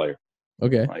chess player.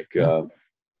 Okay. Like,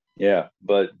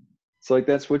 but it's like,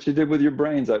 that's what you did with your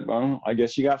brains. I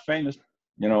guess you got famous,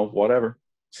 whatever.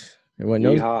 Everyone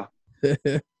knows.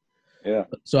 Yeah.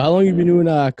 So how long have you been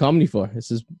doing comedy for?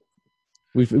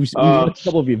 We've watched a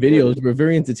couple of your videos. We're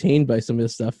very entertained by some of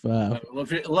this stuff.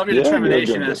 Love your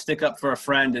determination to stick up for a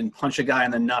friend and punch a guy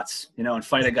in the nuts, and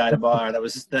fight a guy at a bar. That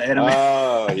was the enemy.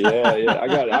 Oh yeah.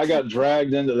 I got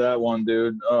dragged into that one,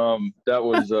 dude. That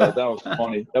was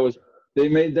funny. They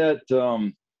made that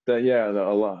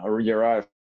Uriah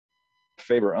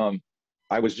Faber.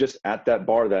 I was just at that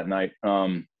bar that night.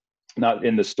 Not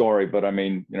in the story, but I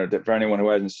mean, for anyone who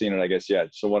hasn't seen it, I guess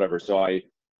so whatever. So I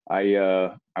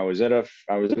was at a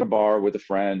bar with a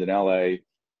friend in LA,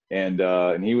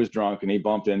 and he was drunk and he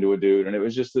bumped into a dude, and it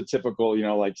was just the typical,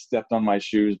 like stepped on my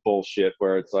shoes bullshit,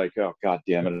 where it's like, oh god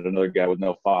damn it, another guy with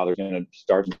no father gonna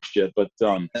start some shit. But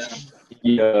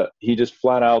he just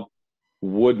flat out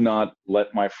would not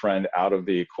let my friend out of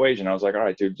the equation. I was like, all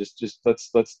right, dude, just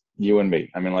let's you and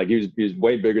me. I mean, like he was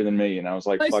way bigger than me, and I was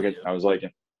like, fuck it. I was like,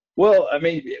 well, I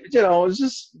mean, it was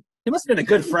just. He must have been a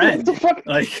good friend.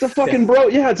 It's a fucking bro.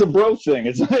 Yeah, it's a bro thing.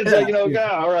 It's like,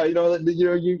 all right,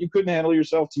 you couldn't handle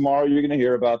yourself tomorrow. You're gonna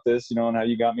hear about this, and how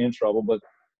you got me in trouble.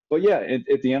 But yeah,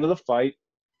 at the end of the fight,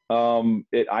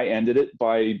 I ended it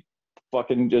by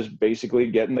fucking just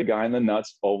basically getting the guy in the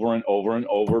nuts over and over and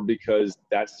over, because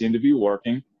that seemed to be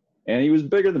working, and he was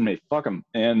bigger than me. Fuck him.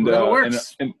 And I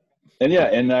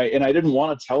didn't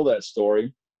want to tell that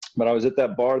story But I was at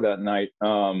that bar that night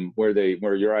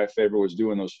where Uriah Faber was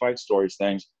doing those fight stories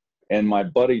things. And my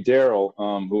buddy Daryl,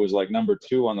 who was like number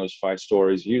 2 on those fight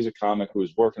stories, he was a comic who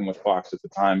was working with Fox at the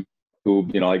time, who,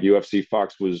 like UFC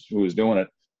Fox who was doing it.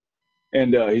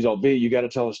 And he's all, B, you got to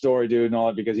tell a story, dude, and all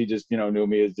that, because he just, knew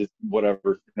me as just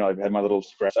whatever. I had my little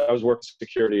scratch. I was working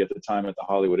security at the time at the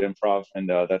Hollywood Improv, and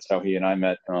that's how he and I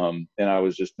met. And I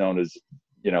was just known as,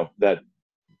 that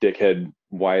dickhead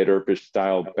Wyatt Earpish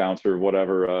style bouncer,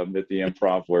 whatever, at the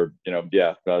Improv, where,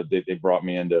 they brought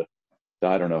me into,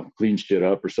 I don't know, clean shit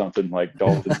up or something, like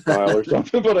Dolphin style or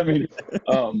something. But I mean,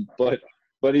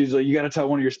 but he's like, you got to tell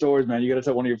one of your stories, man. You got to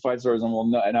tell one of your fight stories. And, well,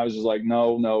 no. And I was just like,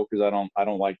 no, because I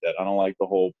don't like that. I don't like the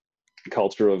whole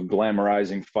culture of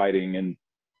glamorizing fighting. And,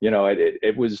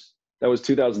 that was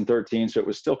 2013. So it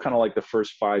was still kind of like the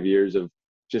first 5 years of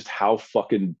just how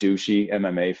fucking douchey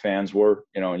MMA fans were,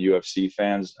 and UFC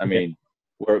fans. I mean,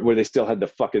 where they still had the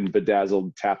fucking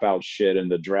bedazzled tap out shit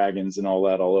and the dragons and all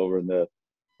that all over, and the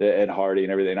Ed Hardy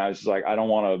and everything. And I was just like, I don't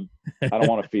want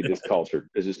to feed this culture.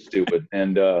 It's just stupid.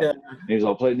 And he was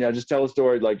all playing, just tell a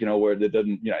story, like, where it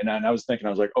doesn't, and I was thinking,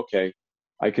 I was like, okay,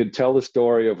 I could tell the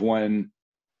story of when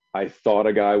I thought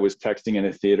a guy was texting in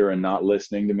a theater and not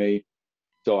listening to me.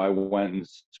 So I went and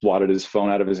swatted his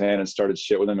phone out of his hand and started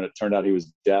shit with him. And it turned out he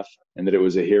was deaf and that it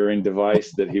was a hearing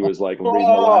device that he was like reading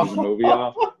the lines of the movie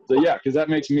off. So yeah, because that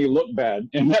makes me look bad.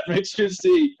 And that makes you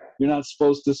see you're not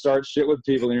supposed to start shit with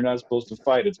people and you're not supposed to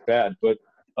fight. It's bad. But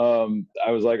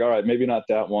I was like, all right, maybe not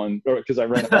that one. Or because I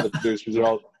ran out of the producers. They're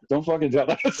all, don't fucking tell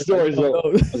that story. So I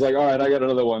was like, all right, I got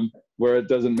another one where it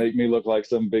doesn't make me look like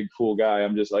some big cool guy.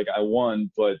 I'm just like, I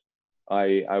won, but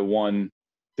I won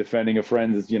defending a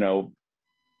friend's,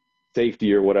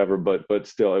 safety or whatever, but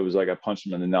still, it was like I punched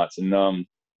him in the nuts. And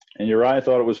Uriah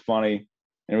thought it was funny,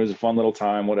 and it was a fun little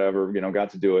time, whatever, got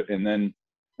to do it. And then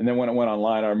when it went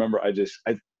online, I remember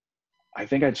I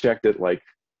think I checked it like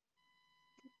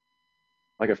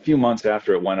a few months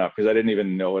after it went up, because I didn't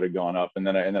even know it had gone up. And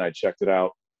then I checked it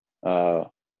out,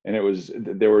 and there was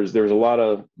a lot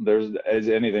of, as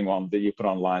anything that you put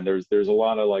online, there's a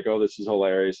lot of like, oh, this is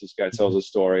hilarious, this guy tells a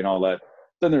story and all that.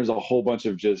 Then there's a whole bunch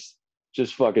of just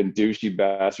fucking douchey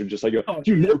bastard, just like,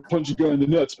 you never punch a guy in the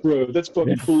nuts, bro. That's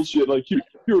fucking bullshit. Like, you're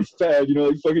a fag,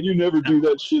 like fucking, you never do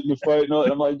that shit in a fight. And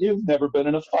I'm like, you've never been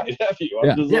in a fight, have you?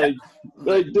 I'm just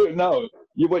like, dude, no.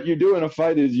 What you do in a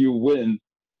fight is you win,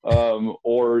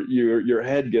 or your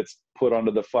head gets put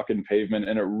onto the fucking pavement,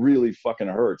 and it really fucking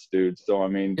hurts, dude. So I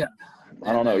mean,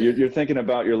 I don't know. You're thinking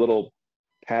about your little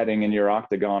padding in your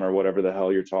octagon or whatever the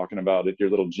hell you're talking about at your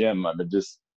little gym. I mean,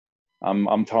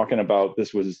 I'm talking about,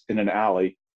 this was in an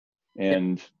alley,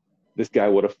 and this guy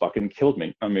would have fucking killed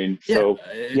me. I mean,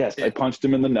 I punched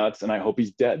him in the nuts, and I hope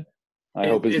he's dead. I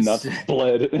hope his nuts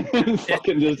bled and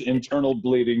fucking just internal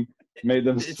bleeding made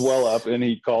them swell up, and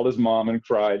he called his mom and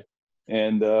cried,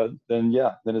 and then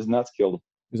his nuts killed him.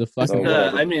 He's a fucking.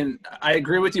 I mean, I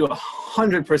agree with you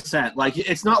 100%. Like,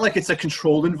 it's not like it's a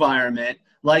controlled environment.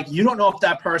 Like, you don't know if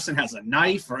that person has a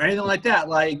knife or anything like that.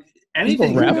 Like,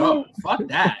 anything can go. Fuck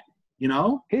that. He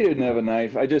didn't have a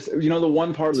knife. I just, the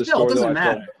one part of the story, doesn't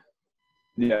matter.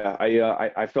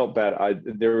 I felt bad.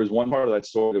 There was one part of that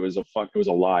story that was it was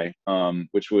a lie,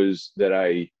 which was that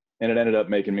and it ended up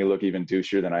making me look even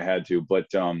douchier than I had to. But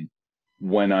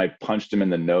when I punched him in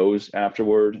the nose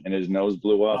afterward, and his nose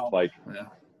blew up,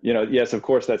 yes, of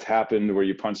course that's happened, where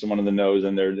you punch someone in the nose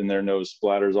and their nose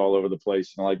splatters all over the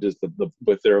place, and like just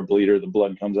if they're a bleeder, the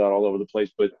blood comes out all over the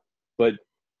place. But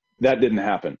that didn't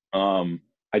happen.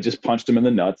 I just punched him in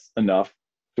the nuts enough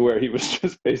to where he was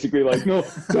just basically like, no,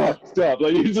 stop.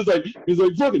 Like, he's like,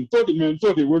 fucking man,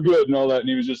 fucking, we're good and all that. And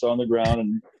he was just on the ground,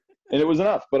 and it was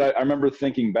enough. But I remember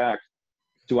thinking back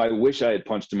to, I wish I had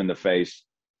punched him in the face,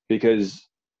 because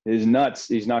his nuts,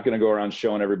 he's not going to go around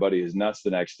showing everybody his nuts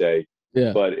the next day.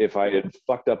 Yeah. But if I had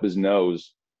fucked up his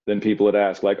nose, then people would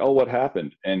ask like, oh, what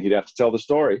happened? And he'd have to tell the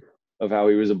story of how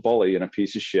he was a bully and a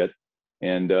piece of shit.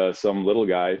 And some little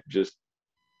guy just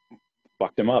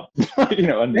fucked him up,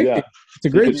 and it's a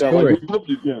great story.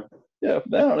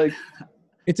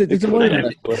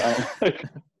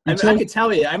 It's I could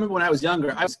tell you, I remember when I was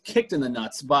younger, I was kicked in the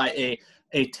nuts by a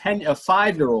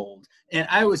 5-year-old, and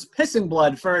I was pissing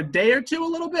blood for a day or two, a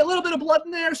little bit of blood in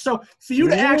there. So for you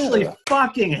to actually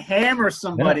fucking hammer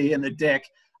somebody in the dick,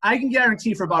 I can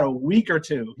guarantee for about a week or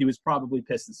two, he was probably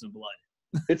pissing some blood.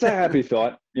 It's a happy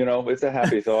thought, it's a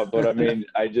happy thought, but I mean,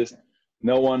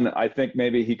 I think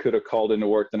maybe he could have called into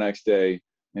work the next day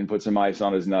and put some ice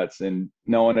on his nuts, and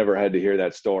no one ever had to hear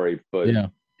that story, but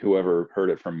whoever heard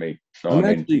it from me. So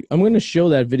I'm going to show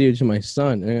that video to my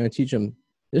son, and I'm going to teach him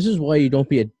This is why you don't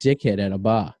be a dickhead at a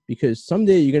bar, because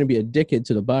someday you're going to be a dickhead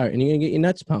to the bar and you're going to get your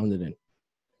nuts pounded in.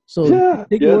 So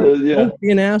don't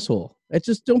be an asshole. It's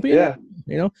just don't be an asshole,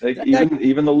 you know? Like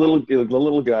even the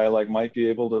little guy like might be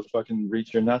able to fucking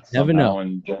reach your nuts Never somehow. know.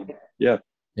 And what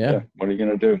are you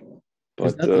going to do?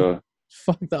 But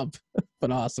fucked up,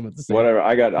 but awesome at the same whatever.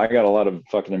 I got a lot of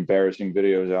fucking embarrassing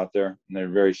videos out there, and they're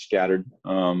very scattered.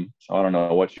 So I don't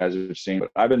know what you guys have seen,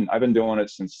 but I've been doing it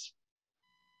since.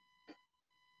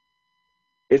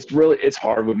 It's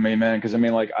hard with me, man, because I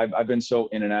mean, like I've been so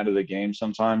in and out of the game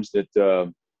sometimes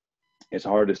that it's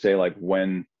hard to say like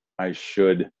when I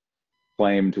should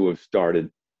claim to have started.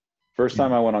 First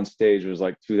time I went on stage was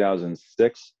like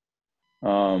 2006,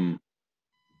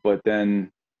 but then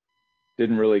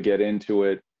didn't really get into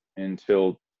it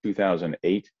until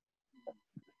 2008,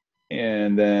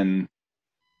 and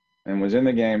was in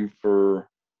the game for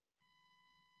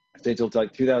I'd say till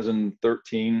like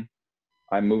 2013.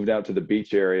 I moved out to the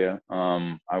beach area.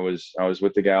 I was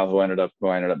with the gal who I ended up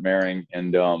marrying,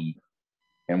 and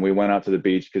we went out to the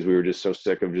beach because we were just so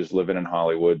sick of just living in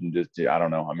Hollywood and just I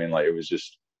don't know. I mean, like it was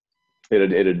just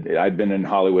I'd been in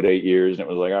Hollywood 8 years, and it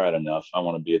was like, all right, enough. I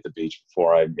want to be at the beach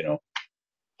before I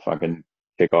fucking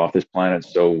kick off this planet.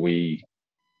 So we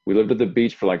lived at the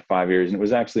beach for like 5 years, and it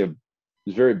was actually it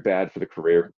was very bad for the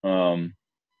career.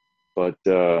 But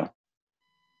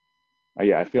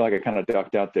I feel like I kind of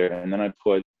ducked out there, and then I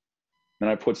put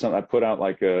out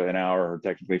like an hour, or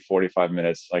technically 45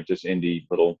 minutes, like just indie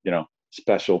little,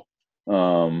 special,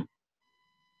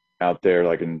 out there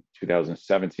like in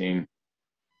 2017.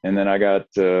 And then I got,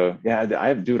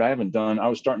 I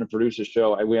was starting to produce a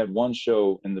show. We had one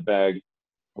show in the bag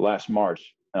last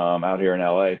March, out here in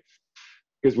LA,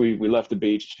 because we left the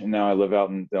beach, and now I live out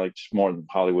in like just more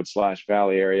Hollywood /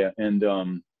 Valley area. And,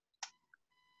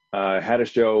 had a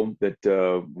show that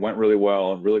went really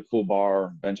well, a really cool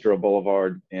bar, Ventura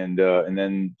Boulevard, and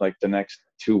then like the next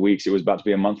 2 weeks, it was about to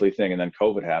be a monthly thing, and then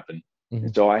COVID happened,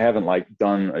 and so I haven't like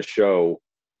done a show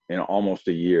in almost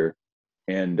a year.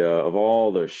 And of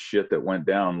all the shit that went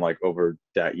down like over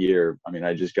that year, I mean,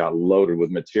 I just got loaded with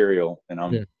material, and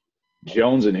I'm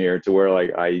jonesing here to where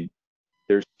like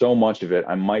there's so much of it.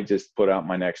 I might just put out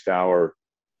my next hour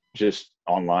just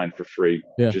online for free,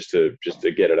 just to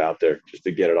get it out there, just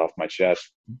to get it off my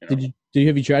chest. Have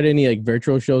you tried any like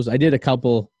virtual shows? I did a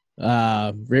couple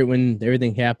right when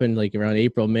everything happened, like around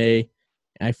April, May.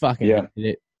 I fucking hated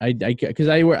it. I because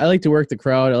I like to work the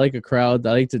crowd. I like a crowd.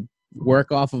 I like to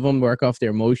work off of them, work off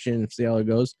their emotion, see how it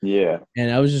goes.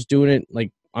 And I was just doing it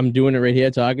like I'm doing it right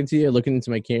here, talking to you, looking into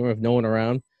my camera with no one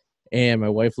around, and my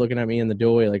wife looking at me in the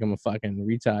doorway like I'm a fucking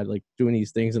retard, like doing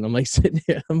these things, and I'm like sitting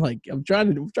here, I'm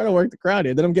trying to work the crowd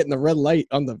here. Then I'm getting the red light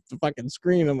on the fucking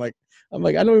screen. I'm like I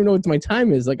don't even know what my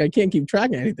time is. Like I can't keep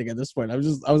track of anything at this point. I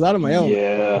was out of my own.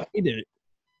 I hated it.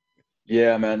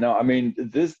 Yeah, man. No, I mean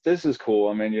this is cool.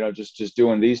 I mean, just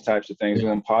doing these types of things,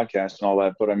 doing podcasts and all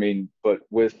that. But I mean,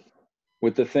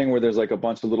 with the thing where there's like a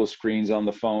bunch of little screens on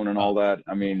the phone and all that,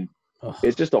 I mean,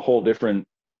 it's just a whole different.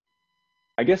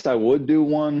 I guess I would do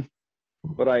one.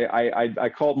 But I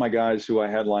called my guys who I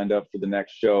had lined up for the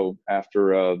next show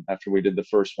after we did the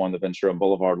first one, the Ventura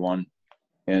Boulevard one,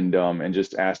 and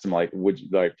just asked them like,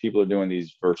 people are doing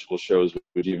these virtual shows,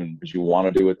 would you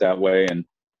want to do it that way? And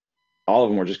all of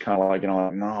them were just kind of like,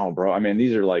 no, bro. I mean,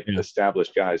 these are like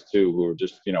established guys too, who were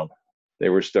just, they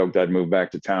were stoked I'd move back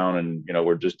to town, and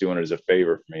we're just doing it as a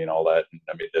favor for me and all that. And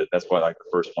I mean, that's why like the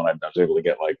first one I was able to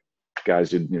get like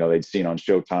guys who they'd seen on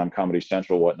Showtime, Comedy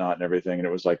Central, whatnot, and everything, and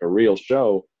it was like a real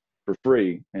show for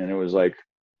free. And it was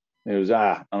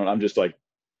I'm just like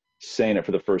saying it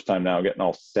for the first time now, getting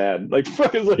all sad, like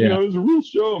fuck, it's like it was a real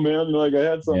show, man. Like I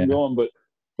had something going,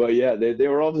 but yeah, they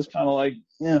were all just kind of like,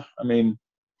 I mean,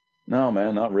 no,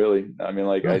 man, not really. I mean,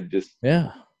 like I just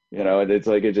it's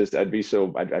like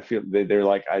I feel they're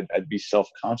like I'd be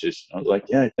self-conscious. I was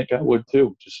like, I think I would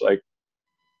too, just like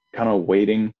kind of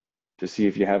waiting to see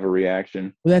if you have a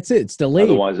reaction. Well, that's it. It's delayed.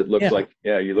 Otherwise, it looks like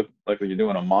you look like you're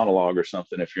doing a monologue or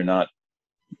something if you're not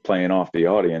playing off the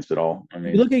audience at all. I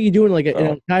mean, you look like you're doing like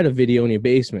an kind of video in your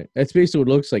basement. That's basically what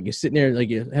it looks like. You're sitting there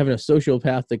like you're having a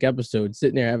sociopathic episode,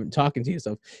 sitting there talking to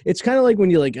yourself. It's kind of like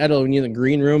when you're like, I don't know, when you're in the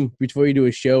green room before you do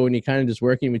a show, and you're kind of just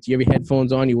working with, you have your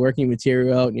headphones on, you're working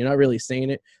material out, and you're not really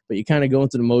saying it, but you kind of go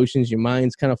into the motions, your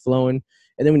mind's kind of flowing.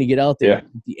 And then when you get out there,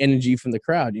 the energy from the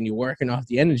crowd, and you're working off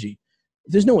the energy.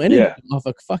 There's no energy off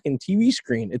a fucking TV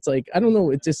screen. It's like, I don't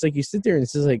know. It's just like you sit there and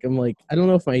it's just like, I'm like, I don't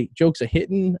know if my jokes are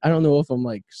hitting. I don't know if I'm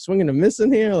like swinging and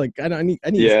missing here. Like I need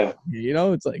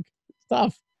it's like, it's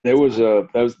tough. That was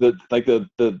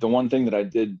the one thing that I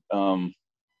did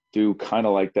do kind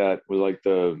of like that was like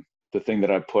the thing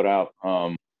that I put out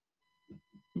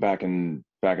back in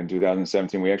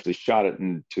 2017. We actually shot it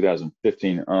in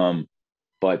 2015.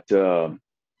 But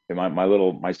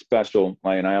my special,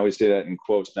 and I always say that in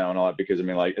quotes now and all that, because I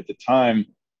mean, like at the time,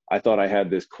 I thought I had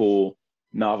this cool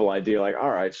novel idea. Like, all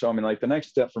right, so I mean, like the next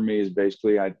step for me is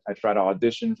basically I try to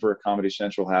audition for a Comedy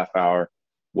Central half hour,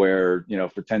 where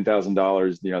for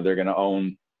 $10,000, they're going to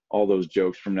own all those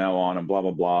jokes from now on and blah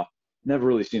blah blah. Never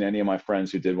really seen any of my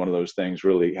friends who did one of those things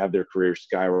really have their career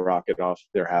skyrocket off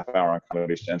their half hour on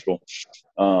Comedy Central.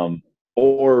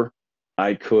 Or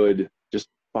I could just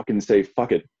fucking say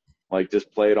fuck it, like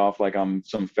just play it off like I'm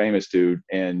some famous dude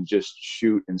and just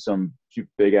shoot in some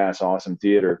big ass awesome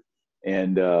theater,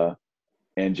 and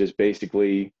just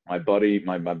basically my buddy,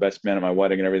 my best man at my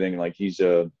wedding and everything, like he's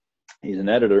an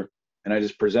editor, and I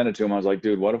just presented to him. I was like,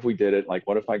 dude, what if we did it? Like,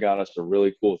 what if I got us a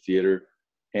really cool theater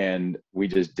and we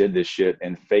just did this shit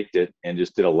and faked it and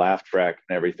just did a laugh track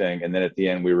and everything, and then at the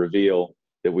end we reveal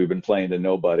that we've been playing to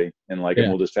nobody, and and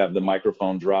we'll just have the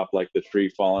microphone drop like the tree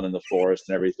falling in the forest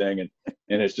and everything, and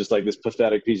it's just like this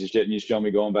pathetic piece of shit, and you show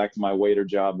me going back to my waiter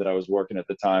job that I was working at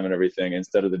the time and everything,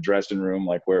 instead of the dressing room,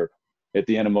 like where at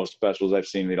the end of most specials I've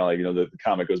seen, the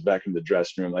comic goes back in the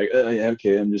dressing room like, yeah,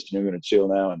 okay, I'm just going to chill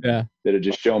now, and that'll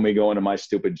just show me going to my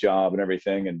stupid job and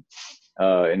everything, and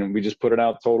we just put it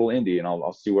out total indie, and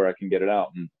I'll see where I can get it out.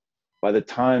 And by the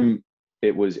time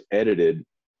it was edited,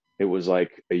 it was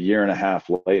like a year and a half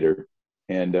later,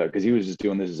 and because he was just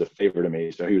doing this as a favor to me,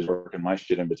 so he was working my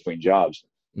shit in between jobs.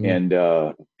 And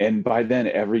by then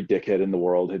every dickhead in the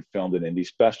world had filmed an indie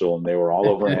special, and they were all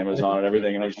over Amazon and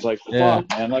everything, and I was just like, fuck,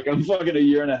 man, like I'm fucking a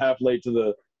year and a half late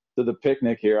to the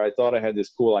picnic here. I thought I had this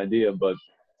cool idea, but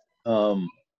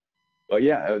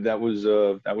yeah, that was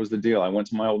the deal. I went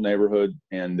to my old neighborhood,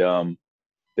 and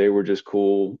they were just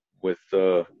cool with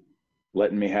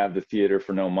letting me have the theater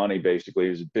for no money. Basically,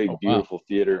 it was a big, beautiful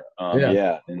theater.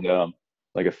 And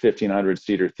like a 1,500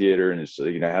 seater theater, and it's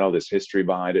had all this history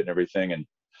behind it and everything. And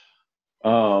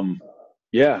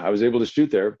I was able to shoot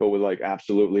there, but with like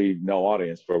absolutely no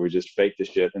audience, where we just faked the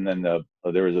shit. And then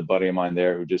there was a buddy of mine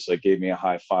there who just like gave me a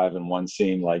high five in one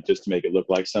scene, like just to make it look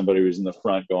like somebody was in the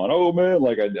front going, "Oh man,"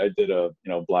 like I did a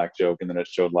black joke, and then it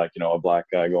showed like a black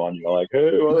guy going, like,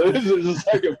 "Hey," well, this is just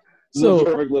like a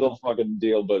perfect little fucking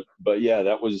deal. But yeah,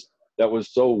 that was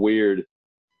so weird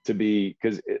to be,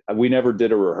 because we never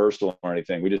did a rehearsal or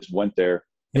anything. We just went there.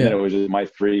 And then it was just my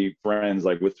three friends,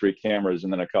 like with three cameras,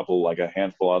 and then a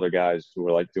handful of other guys who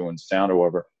were like doing sound or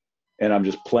whatever. And I'm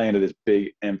just playing to this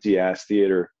big empty ass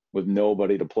theater with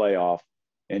nobody to play off,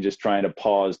 and just trying to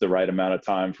pause the right amount of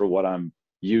time for what I'm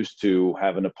used to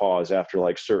having to pause after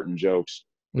like certain jokes.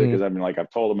 Because I mean, like I've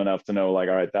told them enough to know, like,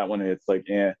 all right, that one hits like,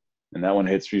 and that one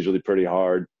hits usually pretty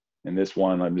hard. And this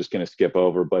one I'm just going to skip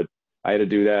over. But I had to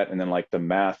do that. And then like the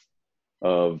math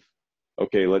of,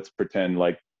 okay, let's pretend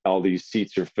like all these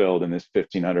seats are filled in this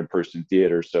 1,500 person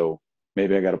theater, so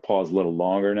maybe I got to pause a little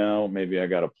longer now, maybe I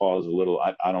got to pause a little,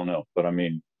 I don't know, but I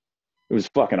mean, it was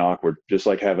fucking awkward, just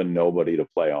like having nobody to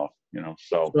play off,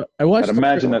 so I'd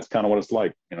imagine that's kind of what it's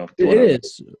like, it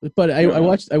is. But I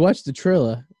watched the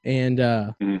trailer, and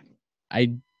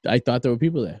I thought there were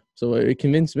people there, so it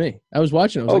convinced me. I was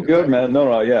watching. I was good, man.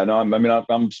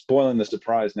 I'm spoiling the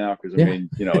surprise now, because I mean,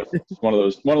 it's one of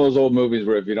those old movies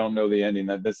where if you don't know the ending,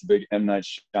 that's the big M. Night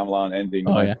Shyamalan ending,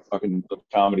 fucking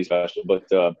comedy special.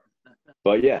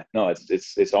 But yeah, no,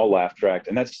 it's all laugh tracked,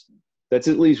 and that's at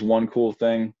least one cool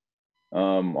thing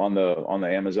on the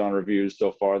Amazon reviews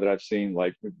so far that I've seen.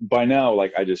 Like by now,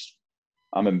 like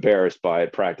I'm embarrassed by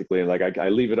it practically. Like I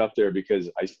leave it up there because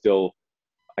I still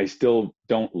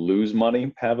don't lose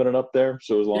money having it up there.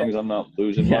 So as long as I'm not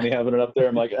losing money having it up there,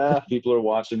 I'm like, people are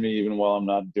watching me even while I'm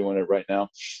not doing it right now.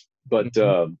 But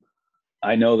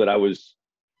I know that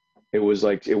it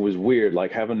was weird,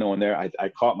 like having no one there. I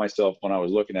caught myself when I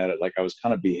was looking at it, like I was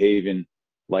kind of behaving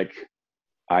like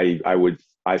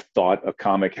I thought a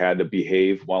comic had to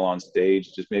behave while on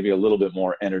stage, just maybe a little bit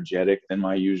more energetic than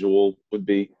my usual would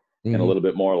be, and a little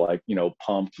bit more like,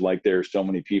 pumped, like there's so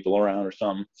many people around or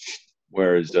something.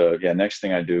 Whereas, next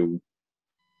thing I do,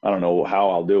 I don't know how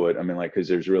I'll do it. I mean, like, because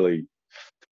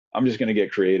I'm just going to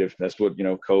get creative. That's what,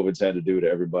 COVID's had to do to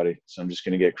everybody. So I'm just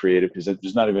going to get creative, because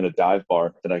there's not even a dive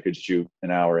bar that I could shoot an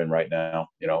hour in right now,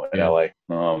 in LA.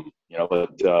 But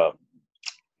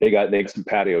they got some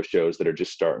patio shows that are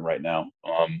just starting right now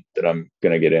that I'm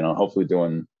going to get in on, hopefully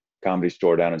doing Comedy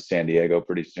Store down in San Diego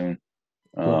pretty soon.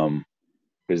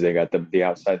 Because they got the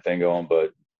outside thing going.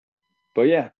 But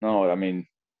yeah, no, I mean,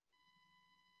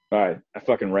 all right, I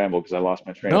fucking rambled because I lost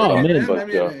my train of thought.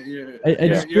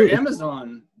 Your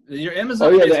Amazon. Oh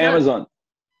yeah, the Amazon.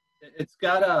 It's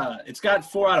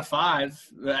got 4 out of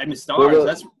 5. I mean, stars. Well,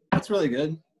 that's really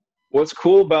good. What's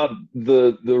cool about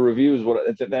the reviews?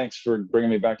 Thanks for bringing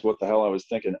me back to what the hell I was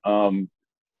thinking.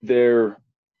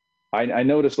 I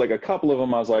noticed like a couple of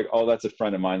them, I was like, oh, that's a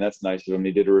friend of mine. That's nice of him.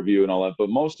 He did a review and all that. But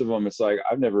most of them, it's like,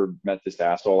 I've never met this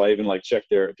asshole. I even like check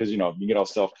there because, you know, you get all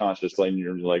self-conscious. Like,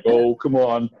 you're like, oh, come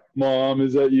on, mom,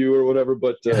 is that you or whatever?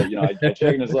 But, you know, I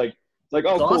check and it's like, oh,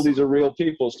 cool. Awesome. These are real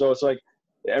people. So it's like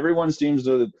everyone seems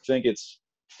to think it's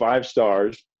 5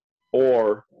 stars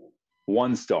or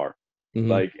 1 star. Mm-hmm.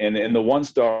 Like, and the 1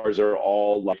 stars are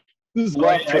all like, this is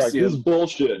laugh track. This is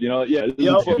bullshit. You know, this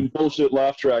is fucking bullshit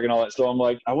laugh track and all that. So I'm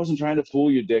like, I wasn't trying to fool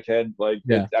you, dickhead. Like,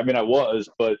 I mean, I was,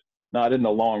 but not in the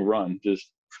long run.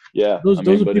 Just, Those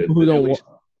are people who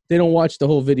don't watch the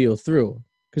whole video through.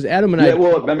 Because Adam and I. Yeah,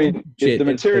 well, I mean, if the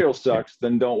material sucks,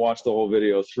 then don't watch the whole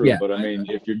video through. Yeah. But I mean,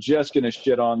 if you're just gonna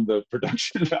shit on the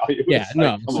production value, it's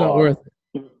not worth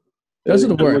it.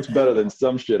 Doesn't work. It looks better than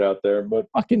some shit out there, but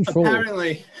fucking troll.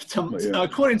 Apparently,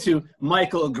 according to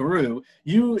Michael Gru,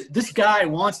 this guy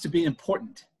wants to be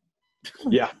important.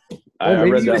 Yeah, I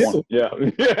read that one. Yeah,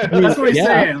 that's what he's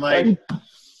saying. Like,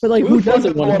 but like, who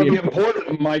doesn't want to be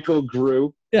important? Michael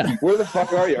Gru. Yeah. Where the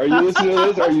fuck are you? Are you listening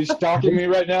to this? Are you stalking me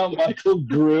right now, Michael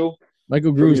Gru?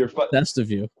 Michael Gru's obsessed of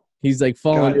you. He's like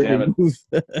following your move.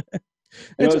 You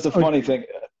know, it's a funny thing.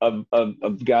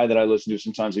 A guy that I listen to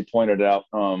sometimes, he pointed out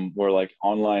where like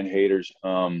online haters,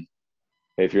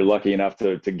 if you're lucky enough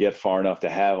to get far enough to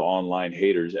have online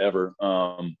haters ever,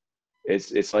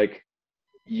 it's like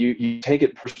you take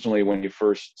it personally when you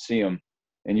first see them,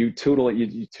 and you totally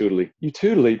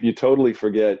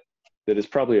forget that it's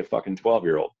probably a fucking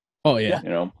 12-year-old. Oh yeah, you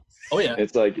know. Oh yeah,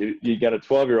 it's like you got a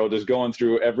 12-year-old just going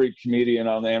through every comedian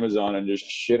on Amazon and just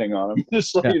shitting on him,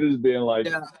 just like just being like,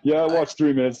 I watched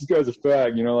 3 minutes. This guy's a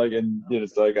fag, you know, like, and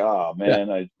it's like, oh man,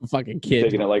 I fucking kid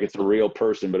taking it like it's a real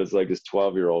person, but it's like this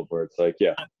 12-year-old where it's like,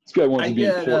 this guy wants to be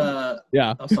important.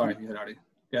 I'm sorry, you had Arty.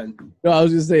 Yeah. No, I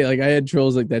was gonna say, like, I had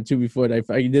trolls like that too before. And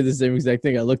I did the same exact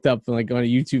thing. I looked up and like on a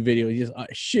YouTube video, he's just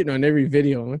shitting on every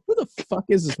video. I'm like, who the fuck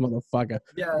is this motherfucker?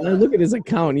 Yeah. And I look at his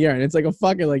account, and it's like a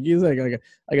fucking like he's like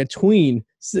a tween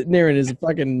sitting there in his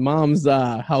fucking mom's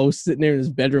house, sitting there in his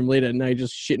bedroom late at night,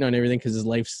 just shitting on everything because his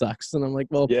life sucks. And I'm like,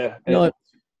 well, you know what?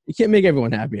 You can't make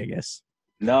everyone happy, I guess.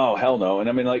 No, hell no. And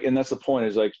I mean, like, and that's the point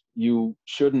is like you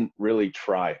shouldn't really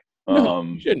try.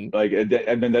 Shouldn't. Like,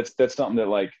 I mean, that's something that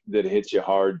like that hits you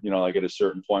hard, you know, like at a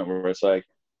certain point where it's like,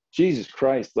 Jesus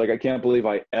Christ, like I can't believe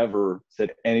I ever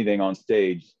said anything on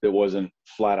stage that wasn't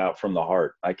flat out from the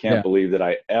heart. I can't believe that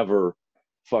I ever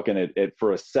fucking it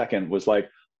for a second was like,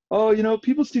 oh, you know,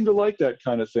 people seem to like that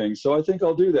kind of thing, so I think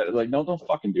I'll do that. Like, no, don't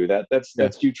fucking do that. That's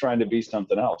you trying to be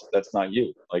something else. That's not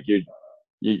you. Like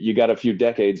you got a few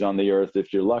decades on the earth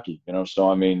if you're lucky, you know. So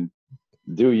I mean,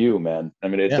 do you, man? I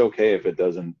mean, it's okay if it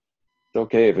doesn't. It's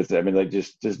okay if it's, I mean, like,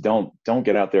 just don't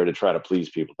get out there to try to please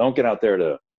people. Don't get out there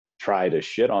to try to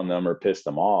shit on them or piss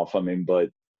them off. I mean, but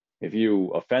if you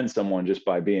offend someone just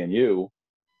by being you,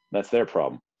 that's their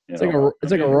problem. It's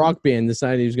like a rock band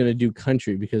decided he was going to do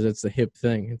country because it's the hip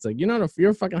thing. It's like, you're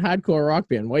a fucking hardcore rock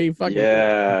band. Why are you fucking?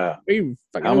 Yeah.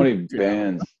 How many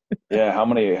bands? How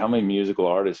many musical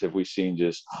artists have we seen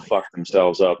just fuck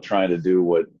themselves up trying to do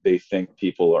what they think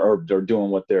people are doing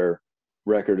what their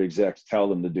record execs tell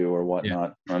them to do or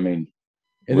whatnot. I mean,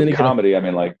 and with comedy, I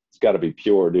mean, like, it's got to be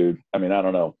pure, dude. I mean, I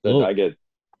don't know. I get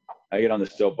on the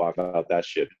soapbox about that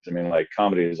shit. I mean, like,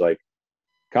 comedy's like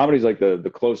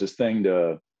the closest thing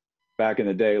to back in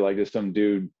the day, like just some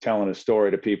dude telling a story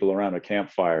to people around a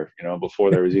campfire, you know, before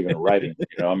there was even writing.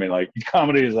 You know, I mean, like,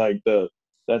 comedy is like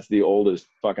that's the oldest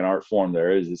fucking art form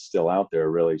there is. It's still out there,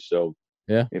 really. So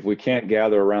if we can't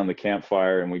gather around the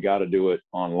campfire and we got to do it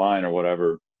online or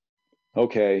whatever,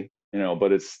 okay, you know,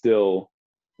 but it's still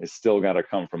got to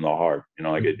come from the heart, you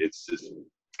know, like it's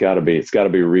got to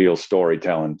be real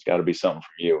storytelling. It's got to be something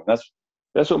from you. And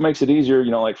that's what makes it easier,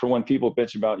 you know, like for when people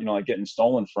bitch about, you know, like getting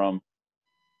stolen from.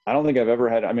 I don't think I've ever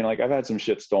had, I mean, like, I've had some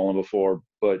shit stolen before,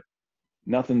 but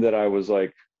nothing that I was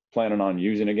like planning on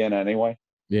using again anyway.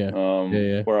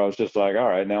 Where I was just like, all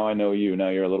right, now I know you. Now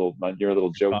you're a little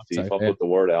joke thief. I'll put the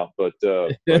word out, but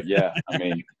yeah, I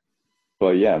mean.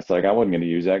 But yeah, it's like I wasn't going to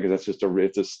use that because that's just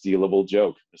it's a stealable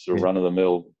joke. It's a run of the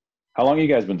mill. How long have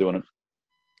you guys been doing it?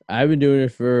 I've been doing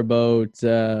it for about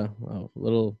a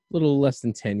little less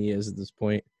than 10 years at this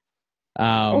point.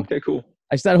 Okay, cool.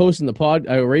 I started hosting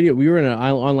the radio. We were in an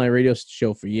online radio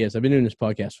show for years. I've been doing this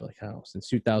podcast for since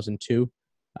 2002.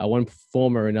 One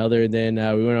form or another. Then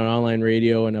we went on online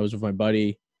radio, and I was with my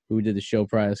buddy who did the show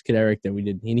prior, Kid Eric. That we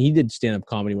did, and he did stand up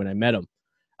comedy when I met him.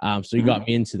 So he got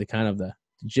me into the kind of the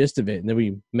the gist of it. And then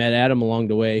we met Adam along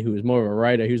the way, who was more of a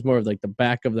writer. He was more of like the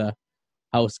back of the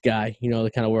house guy, you know,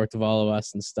 that kind of worked with all of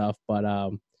us and stuff. But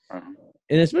and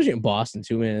especially in Boston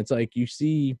too, man. It's like you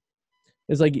see,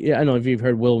 it's like, I don't know if you've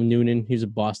heard Will Noonan. He's a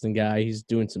Boston guy. He's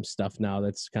doing some stuff now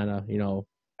that's kind of, you know,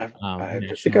 I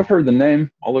think I've heard the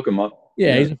name. I'll look him up.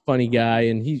 Yeah, he's a funny guy,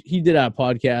 and he did our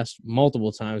podcast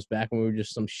multiple times back when we were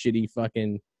just some shitty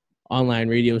fucking online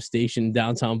radio station in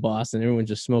downtown Boston. Everyone's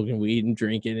just smoking weed and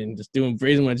drinking and just doing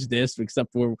pretty much this,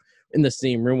 except we're in the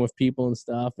same room with people and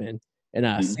stuff. And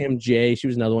Sam J, she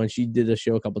was another one. She did a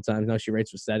show a couple times. Now she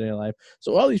writes for Saturday Night Live.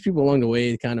 So all these people along the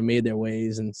way kind of made their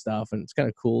ways and stuff, and it's kind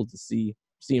of cool to see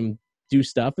them do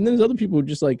stuff. And then there's other people who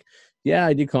just like, yeah,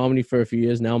 I did comedy for a few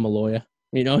years. Now I'm a lawyer.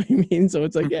 You know what I mean? So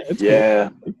it's like, yeah, it's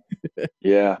cool.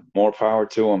 Yeah, more power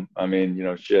to them. I mean, you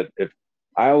know, shit.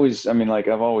 I've always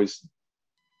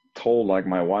told like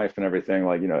my wife and everything,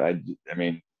 like, you know, I've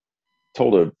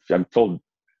told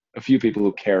a few people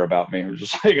who care about me who are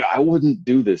just like, I wouldn't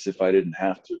do this if I didn't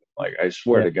have to. Like, I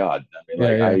swear to God. I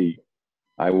mean,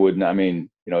 I wouldn't. I mean,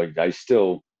 you know,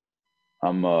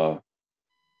 I'm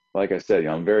like I said, you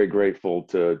know, I'm very grateful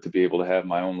to be able to have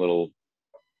my own little,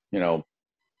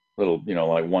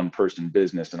 like one person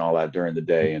business and all that during the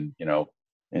day, and, you know,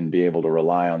 and be able to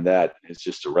rely on that. It's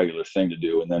just a regular thing to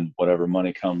do. And then whatever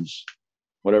money comes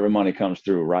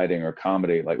through writing or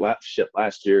comedy, like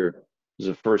last year was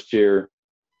the first year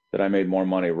that I made more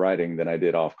money writing than I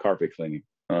did off carpet cleaning.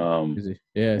 It's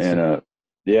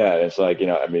like, you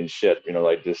know, I mean, shit, you know,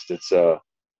 like just, it's a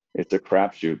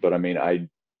crapshoot, but I mean, I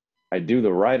do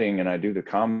the writing and I do the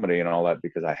comedy and all that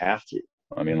because I have to.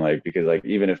 I mean, like, because like,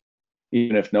 even if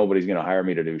nobody's going to hire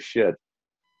me to do shit,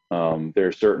 there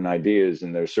are certain ideas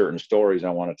and there's certain stories I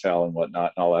want to tell and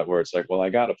whatnot and all that, where it's like, well, I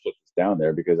got to put this down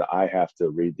there because I have to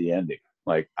read the ending.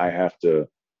 Like, I have to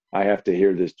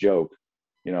hear this joke,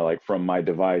 you know, like from my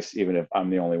device, even if I'm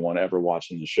the only one ever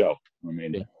watching the show. I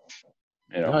mean, you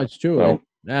know, no, it's true. So,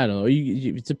 I don't know.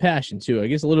 It's a passion too. I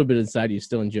guess a little bit inside you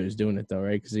still enjoys doing it though,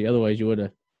 right? Because otherwise you would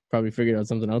have probably figured out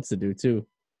something else to do too.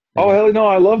 Oh, hell no,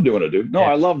 I love doing it, dude. No,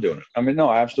 I love doing it. I mean, no,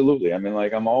 absolutely. I mean,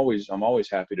 like, I'm always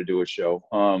happy to do a show.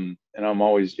 And I'm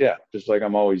always, just like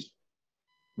I'm always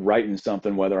writing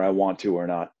something, whether I want to or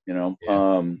not, you know.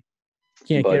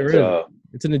 Can't get rid of it.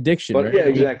 It's an addiction, but right? Yeah,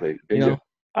 exactly. You know?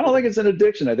 I don't think it's an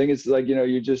addiction. I think it's like, you know,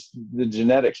 you just, the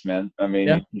genetics, man. I mean,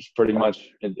 it's pretty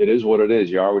much, it is what it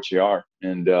is. You are what you are.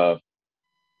 And,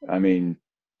 I mean,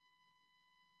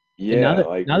 yeah,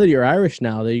 now that you're Irish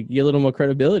now, they get a little more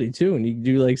credibility too, and you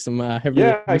do like some heavy.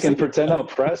 Yeah, I can pretend I'm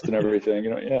pressed and everything, you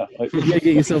know. Yeah, like, you get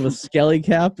yourself a Skelly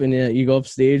cap, and you go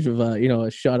upstage with a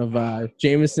shot of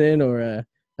Jameson or a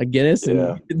Guinness,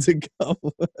 and it's a go.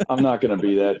 I'm not gonna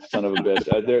be that son of a bitch.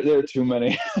 There are too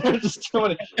many. There's just too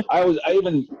many. I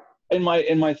even in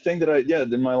my thing that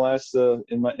in my last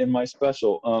in my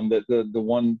special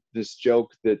this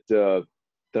joke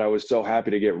that I was so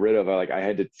happy to get rid of. I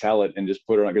had to tell it and just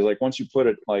put it on, because like once you put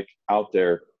it like out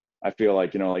there, I feel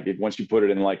like, you know, like once you put it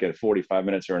in like at 45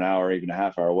 minutes or an hour, or even a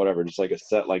half hour, or whatever, just like a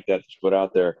set like that you put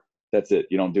out there, that's it.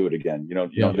 You don't do it again. You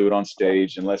don't do it on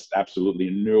stage unless absolutely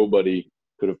nobody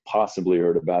could have possibly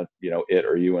heard about, you know, it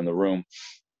or you in the room.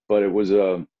 But it was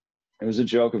a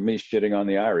joke of me shitting on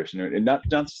the Irish, and not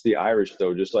just the Irish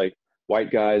though, just like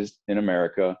white guys in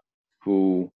America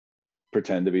who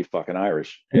pretend to be fucking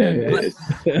Irish. And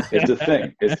it's a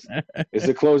thing. It's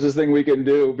the closest thing we can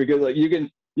do, because like you can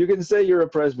say you're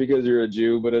oppressed because you're a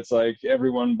Jew, but it's like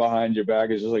everyone behind your back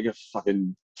is just like a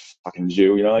fucking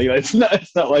Jew, you know, like it's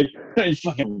not like you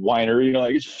fucking whiner, you know,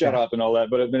 like shut up and all that.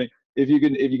 But I mean, if you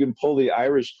can pull the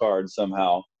Irish card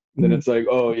somehow, then it's like,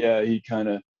 oh yeah,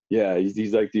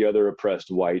 he's like the other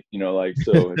oppressed white, you know, like,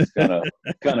 so it's kind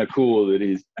of cool that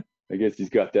I guess he's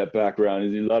got that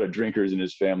background. There's a lot of drinkers in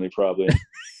his family, probably.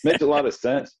 Makes a lot of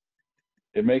sense.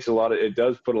 It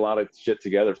does put a lot of shit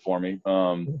together for me.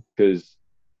 Because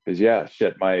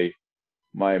shit, my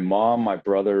mom, my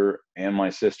brother, and my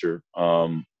sister, they're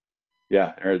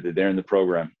in the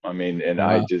program. I mean, and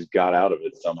I just got out of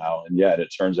it somehow. And it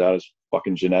turns out it's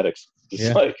fucking genetics.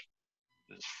 It's like,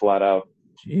 it's flat out.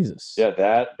 Jesus. Yeah,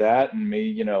 that and me,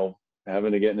 you know,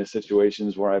 having to get into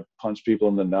situations where I punch people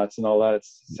in the nuts and all that. It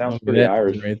sounds pretty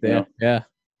Irish right there. You know?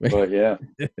 Yeah.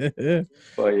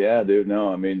 But yeah, dude,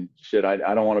 no, I mean, shit, I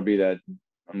don't want to be that.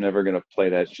 I'm never going to play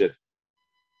that shit.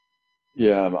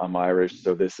 Yeah, I'm Irish,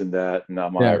 so this and that, and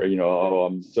I'm Irish, you know, oh,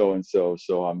 I'm so-and-so,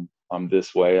 so I'm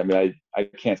this way. I mean, I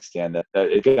can't stand that.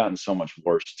 It's gotten so much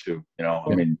worse too, you know.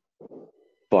 I mean,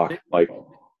 fuck, like,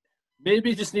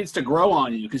 Maybe it just needs to grow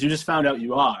on you because you just found out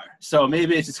you are. So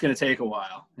maybe it's just going to take a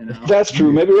while. You know? That's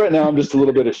true. Maybe right now I'm just a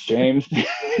little bit ashamed.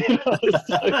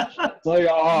 It's like,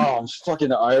 oh, I'm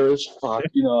fucking Irish. Fuck.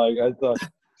 You know, like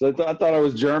I thought I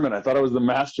was German. I thought I was the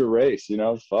master race. You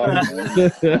know, fuck.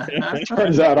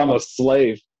 Turns out I'm a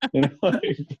slave. You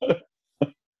know,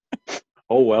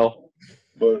 oh well.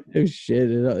 But oh shit,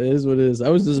 it is what it is. I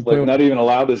was disappointed. Like, not even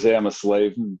allowed to say I'm a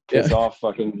slave. Piss off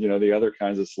fucking, you know, the other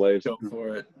kinds of slaves. Go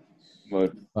for it.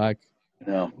 But fuck.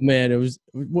 No. Man, it was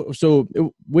so.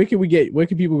 Where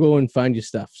can people go and find your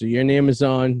stuff? So you're on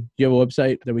Amazon. Do you have a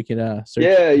website that we can search?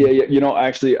 Yeah. You know,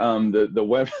 actually,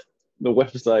 the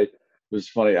website was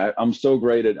funny. I'm so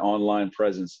great at online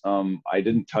presence. I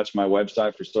didn't touch my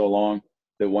website for so long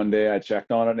that one day I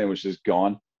checked on it and it was just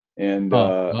gone. And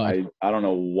I don't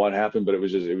know what happened, but it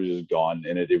was just gone,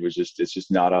 and it's just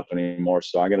not up anymore.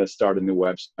 So I got to start a new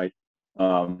website.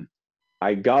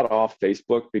 I got off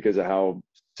Facebook because of how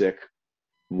sick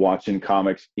watching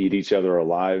comics eat each other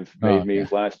alive made me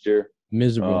last year.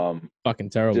 Miserable, fucking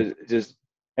terrible. Just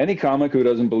any comic who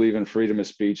doesn't believe in freedom of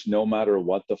speech, no matter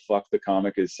what the fuck the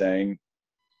comic is saying,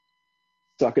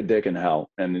 suck a dick in hell.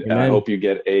 And I hope you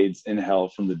get AIDS in hell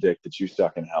from the dick that you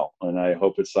suck in hell. And I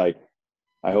hope it's like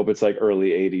early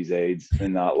 80s AIDS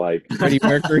and not like Freddie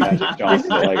Mercury. Magic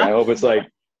Johnson. Like, I hope it's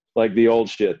like the old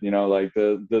shit, you know, like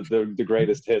the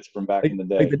greatest hits from back in the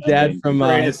day. Like the dad from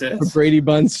Brady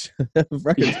Bunch.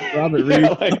 Robert Reed.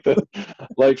 Yeah,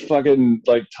 like fucking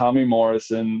like Tommy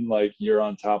Morrison, like you're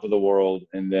on top of the world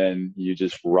and then you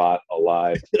just rot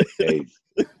alive to AIDS.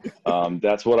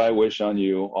 That's what I wish on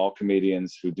you, all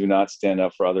comedians who do not stand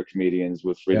up for other comedians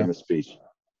with freedom of speech.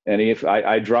 And if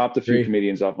I dropped a few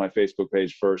comedians off my Facebook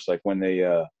page first, like when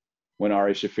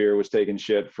Ari Shaffir was taking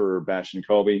shit for bashing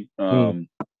Kobe,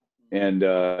 and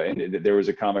there was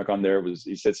a comic on there.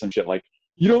 He said some shit like,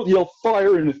 "You don't yell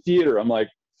fire in a theater." I'm like,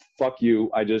 "Fuck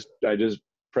you! I just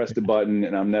pressed a button,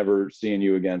 and I'm never seeing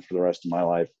you again for the rest of my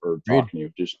life or talking to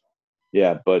you." Just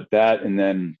but that, and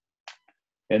then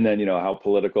you know how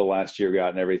political last year got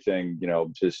and everything. You know,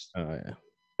 just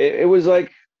it was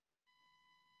like.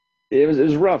 It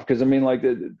was rough because I mean, like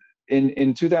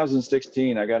in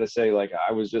 2016, I got to say, like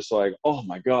I was just like, oh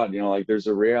my god, you know, like there's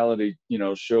a reality, you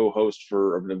know, show host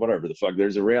for whatever the fuck.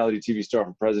 There's a reality TV star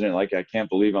for president. Like I can't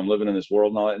believe I'm living in this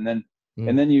world and all that.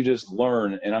 And then you just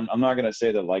learn. And I'm not gonna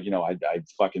say that like you know I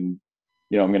fucking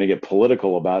you know I'm gonna get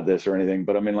political about this or anything.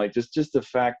 But I mean like just the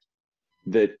fact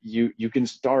that you can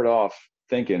start off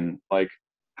thinking like,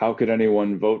 how could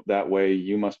anyone vote that way?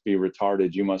 You must be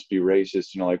retarded. You must be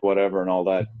racist. You know, like whatever and all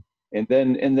that. And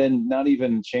then not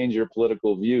even change your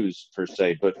political views per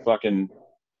se, but fucking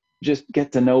just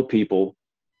get to know people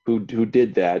who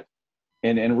did that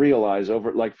and realize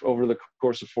over the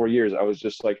course of 4 years, I was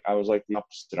like the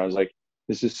opposite. I was like,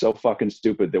 this is so fucking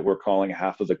stupid that we're calling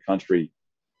half of the country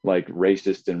like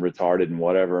racist and retarded and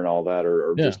whatever and all that,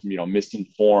 or just, you know,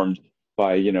 misinformed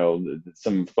by, you know,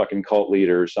 some fucking cult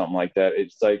leader or something like that.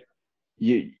 It's like,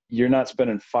 you're not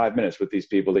spending 5 minutes with these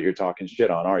people that you're talking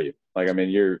shit on, are you? Like, I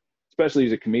mean, especially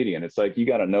as a comedian, it's like you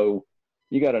got to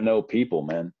know people,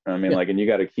 man. I mean, like, and you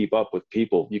got to keep up with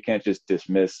people. You can't just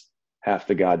dismiss half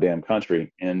the goddamn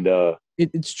country. And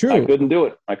it's true. I couldn't do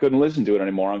it. I couldn't listen to it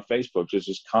anymore on Facebook.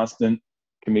 Just constant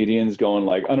comedians going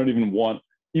like, I don't even want,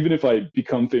 even if I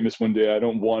become famous one day, I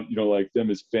don't want, you know, like them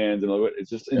as fans and all that. It's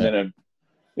just, and then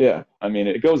I mean,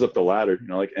 it goes up the ladder, you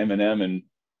know, like Eminem and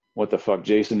what the fuck,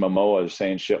 Jason Momoa is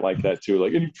saying shit like that too.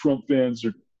 Like, any Trump fans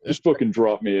are just fucking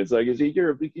drop me. It's like,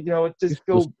 you're, you know, just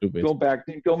go back,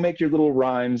 go make your little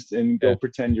rhymes and go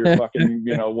pretend you're fucking,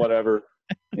 you know, whatever.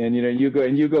 And, you know,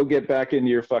 you go get back into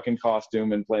your fucking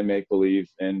costume and play make believe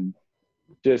and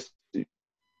just.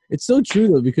 It's so true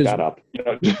though, because shut up. You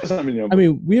know, I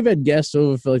mean, we've had guests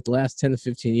over for like the last 10 to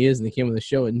 15 years and they came on the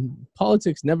show and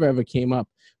politics never ever came up.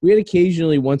 We had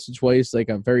occasionally once or twice, like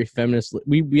a very feminist,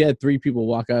 we had 3 people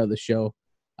walk out of the show.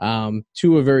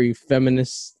 2 are very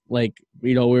feminist, like,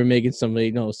 you know, we were making some,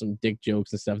 you know, some dick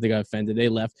jokes and stuff. They got offended. They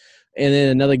left. And then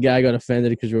another guy got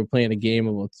offended because we were playing a game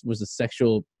of was the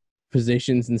sexual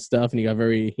positions and stuff. And he got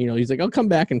very, you know, he's like, I'll come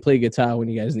back and play guitar when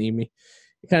you guys need me.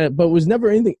 But it was never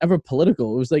anything ever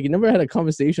political. It was like you never had a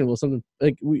conversation about something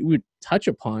like we would touch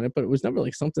upon it, but it was never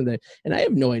like something that. And I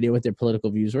have no idea what their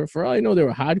political views were. For all I know, they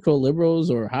were hardcore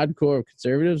liberals or hardcore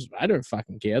conservatives. I don't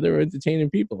fucking care. They were entertaining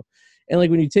people. And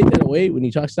like when you take that away, when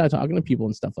you start talking to people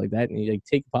and stuff like that, and you like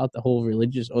take out the whole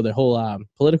religious or the whole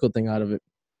political thing out of it,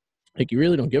 like you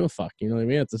really don't give a fuck. You know what I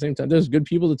mean? At the same time, there's good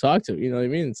people to talk to. You know what I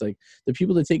mean? It's like the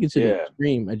people that take it to the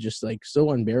extreme are just like so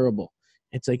unbearable.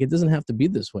 It's like, it doesn't have to be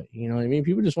this way. You know what I mean?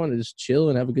 People just want to just chill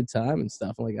and have a good time and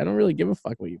stuff. I'm like, I don't really give a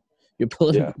fuck what you You're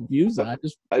pulling views. I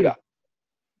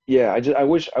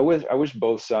wish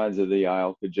both sides of the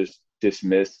aisle could just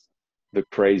dismiss the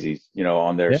crazies,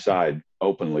 on their side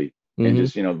openly, and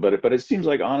just, but it seems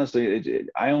like, honestly,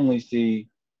 I only see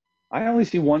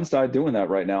one side doing that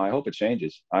right now. I hope it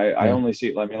changes. I only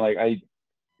see, I mean, like,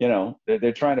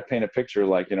 they're trying to paint a picture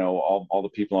like, all the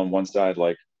people on one side,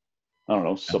 like, I don't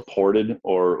know, supported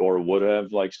or would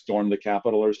have, like, stormed the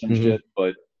Capitol or some shit.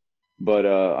 But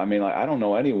I mean, like, I don't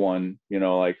know anyone,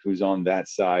 like, who's on that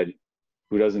side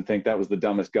who doesn't think that was the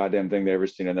dumbest goddamn thing they ever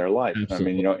seen in their life.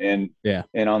 Absolutely. I mean,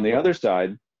 and on the other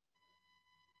side,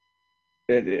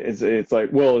 it's like,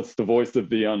 well, it's the voice of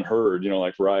the unheard,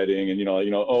 like rioting, and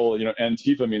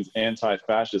Antifa means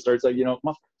anti-fascist. Or it's like,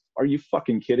 are you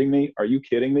fucking kidding me? Are you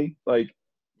kidding me? Like,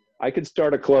 I could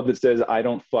start a club that says I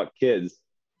don't fuck kids,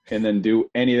 and then do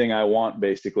anything I want,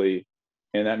 basically,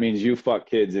 and that means you fuck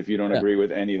kids if you don't agree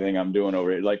with anything I'm doing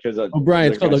over here. Like, because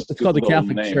Brian, it's called the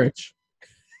Catholic Church.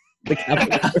 The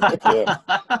Catholic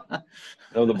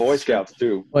No, the Boy Scouts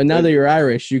too. Well, now that you're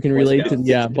Irish, you can relate to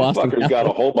Boston. Fuckers got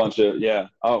a whole bunch of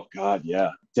Oh God, yeah.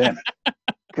 Damn it.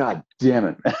 God damn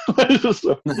it.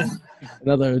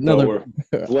 another. So we're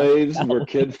slaves. We're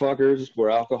kid fuckers.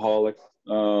 We're alcoholics.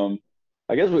 I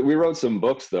guess we wrote some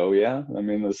books though. Yeah, I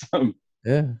mean, there's some.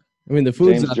 Yeah, I mean the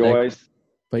food's James not Joyce. there,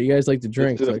 but you guys like to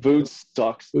drink. The food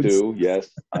sucks too.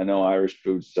 Yes, I know Irish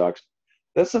food sucks.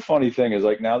 That's the funny thing is,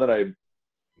 like, now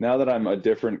that I'm a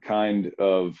different kind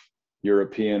of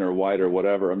European or white or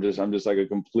whatever, I'm just like a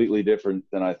completely different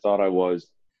than I thought I was.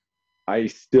 I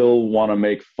still want to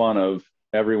make fun of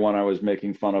everyone I was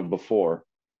making fun of before,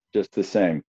 just the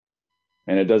same.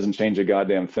 And it doesn't change a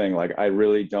goddamn thing. Like, I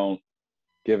really don't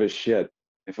give a shit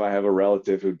if I have a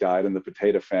relative who died in the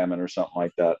potato famine or something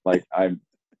like that. Like, I'm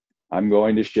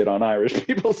going to shit on Irish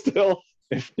people still,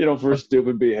 if, for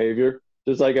stupid behavior,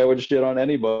 just like I would shit on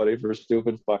anybody for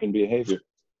stupid fucking behavior.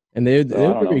 And they would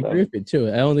agree with it too.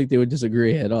 I don't think they would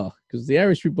disagree at all, because the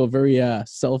Irish people are very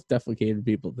self-defecated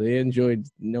people. They they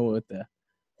know what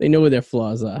their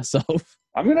flaws are. So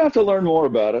I'm gonna have to learn more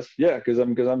about us. Yeah, because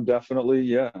I'm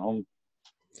definitely I'm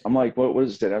like, what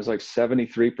is it? I was like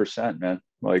 73%, man.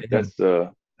 Like, that's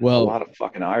a lot of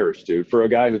fucking Irish, dude. For a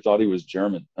guy who thought he was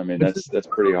German, I mean, that's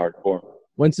pretty hardcore.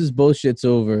 Once this bullshit's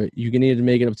over, you can either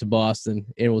make it up to Boston,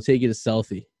 and we'll take you to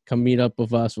Southie. Come meet up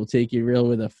with us. We'll take you real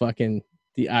where the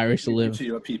Irish live. To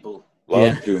your people.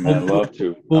 Love to, man. Love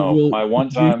to. My one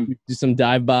time do some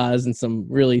dive bars and some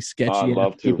really sketchy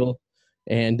people.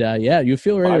 And you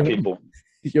feel right. My people.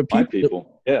 Your people. My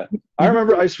people. Yeah. I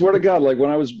remember, I swear to God, like when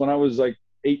I was like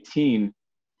 18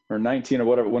 or 19 or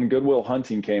whatever, when Good Will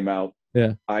Hunting came out,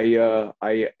 I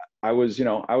was,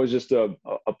 I was just a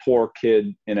poor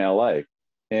kid in LA,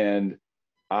 and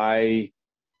I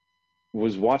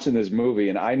was watching this movie,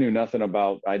 and I didn't know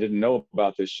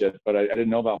about this shit, but I didn't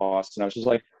know about Boston. I was just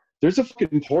like, there's a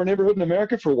fucking poor neighborhood in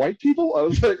America for white people? I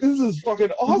was like, this is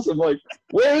fucking awesome. Like,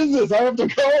 where is this? I have to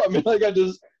go. I mean, like, and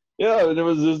it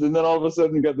was just, and then all of a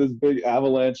sudden you got this big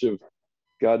avalanche of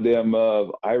goddamn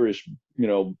Irish,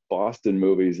 Boston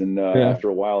movies. And after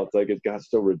a while, it's like, it got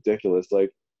so ridiculous.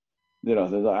 Like, they're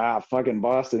like, fucking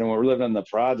Boston, and we're living in the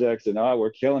projects, and we're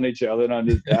killing each other. And I'm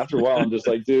just, after a while, I'm just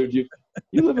like, dude, you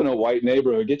live in a white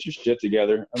neighborhood, get your shit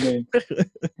together. I mean,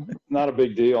 not a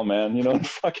big deal, man.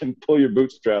 Fucking pull your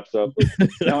bootstraps up.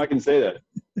 Now I can say that.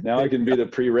 Now I can be the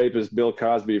pre-rapist Bill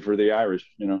Cosby for the Irish.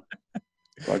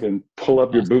 Fucking pull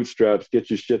up your bootstraps,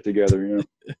 get your shit together.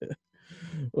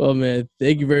 Well, man,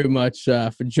 thank you very much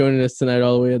for joining us tonight,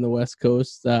 all the way on the West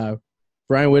Coast.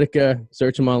 Brian Whitaker,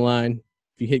 search him online.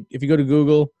 If you go to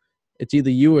Google, it's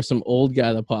either you or some old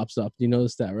guy that pops up. Do you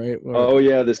notice that, right?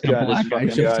 This guy, this fucking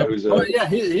guy who's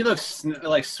he looks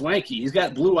like swanky. He's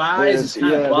got blue eyes.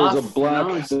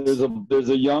 There's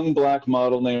a young black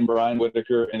model named Brian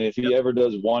Whitaker, and if he ever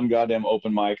does one goddamn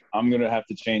open mic, I'm gonna have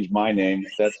to change my name.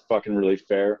 That's fucking really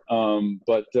fair.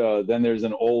 But then there's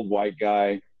an old white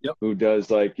guy who does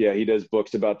he does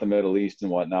books about the Middle East and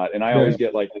whatnot, and I always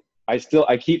get like. I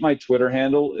keep my Twitter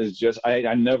handle is just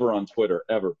I'm never on Twitter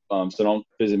ever. So don't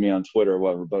visit me on Twitter or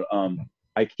whatever. But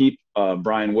I keep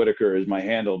Brian Whitaker as my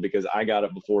handle because I got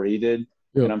it before he did,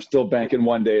 and I'm still banking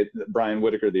one day Brian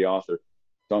Whitaker, the author.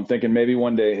 So I'm thinking maybe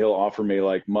one day he'll offer me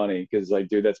like money because like,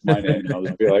 dude, that's my name. And I'll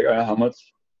just be like, how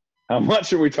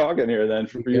much are we talking here then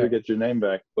for you to get your name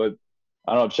back? But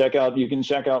I don't know. You can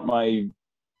check out my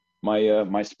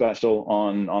special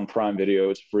on Prime Video.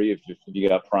 It's free if you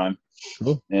got Prime.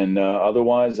 Cool. And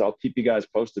otherwise, I'll keep you guys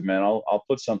posted, man. I'll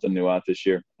put something new out this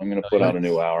year. I'm gonna put out a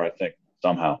new hour, I think,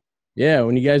 somehow. Yeah,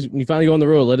 when you finally go on the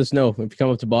road, let us know. If you come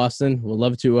up to Boston, we'll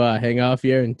love to hang off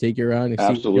here and take you around and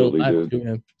absolutely, see you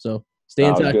live. So Stay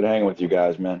in It was touch. good hanging with you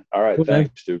guys, man. All right, Cool,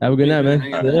 thanks, dude. Have a good night, man.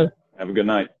 Hang on. See you later. Have a good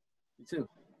night. You too.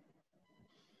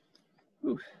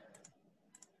 Ooh.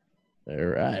 All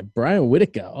right, Brian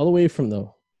Whitaker, all the way from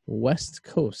the West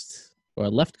Coast, or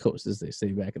left coast, as they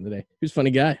say back in the day. He was a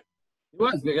funny guy. He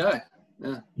was a good guy.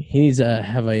 Yeah. He needs to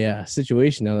have a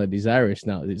situation now that he's Irish.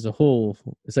 Now it's like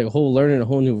a whole learning a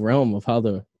whole new realm of how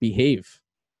to behave.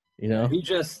 You know, He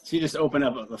just opened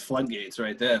up the floodgates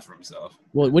right there for himself.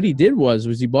 well, what he did was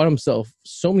he bought himself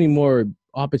so many more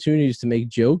opportunities to make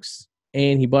jokes,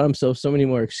 and he bought himself so many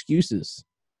more excuses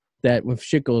that when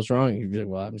shit goes wrong, he'd be like,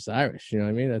 well, I'm just Irish. You know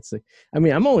what I mean? That's like, I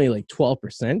mean, I'm only like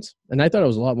 12%. And I thought it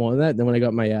was a lot more than that. Then when I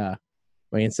got my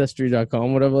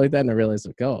ancestry.com, whatever like that, and I realized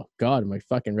like, oh God, my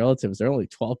fucking relatives, they're only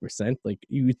 12%. Like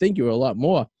you would think you were a lot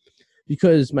more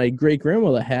because my great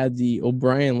grandmother had the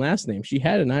O'Brien last name. She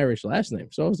had an Irish last name.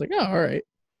 So I was like, oh, all right.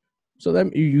 So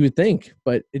that you would think,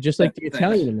 but it just like the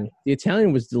Italian in me. The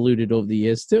Italian was diluted over the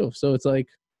years too. So it's like,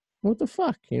 what the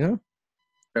fuck, you know?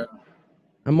 Yeah.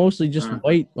 I'm mostly just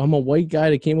white. I'm a white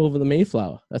guy that came over the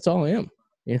Mayflower. That's all I am,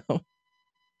 you know?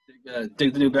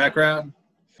 Dig the new background?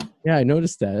 Yeah, I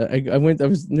noticed that. I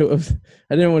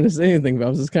didn't want to say anything, but I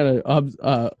was just kind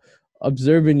of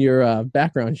observing your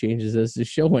background changes as the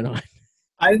show went on.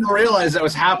 I didn't realize that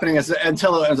was happening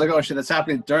until I was like, oh shit, that's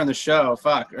happening during the show.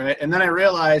 Fuck, right? And then I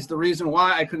realized the reason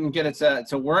why I couldn't get it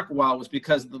to work well was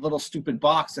because the little stupid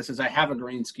box that says I have a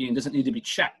green screen doesn't need to be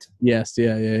checked. Yes,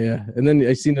 yeah. And then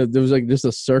I seen that there was like just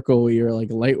a circle where your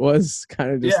like light was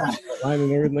kind of just line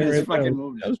and everything.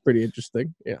 That was pretty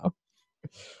interesting. Yeah,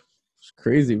 it's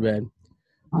crazy, man.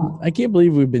 I can't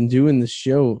believe we've been doing this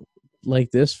show like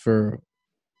this for.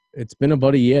 It's been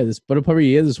about a year. About a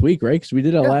year this week, right? Because we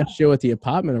did our last show at the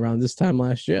apartment around this time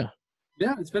last year.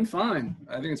 Yeah, it's been fine.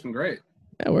 I think it's been great.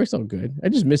 Yeah, it works out good. I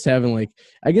just miss having like.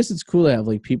 I guess it's cool to have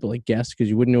like people like guests because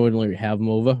you wouldn't ordinarily have them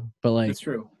over. But like, it's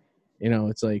true. You know,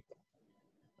 it's like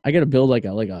I got to build like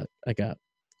a what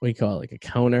do you call it? Like a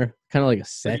counter, kind of like a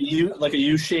set. Like a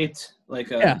U-shaped,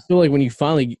 like a. Yeah. So like when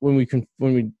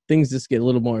things just get a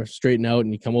little more straightened out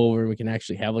and you come over and we can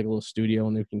actually have like a little studio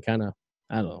and we can kind of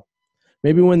I don't know.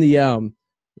 Maybe when the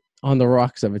On the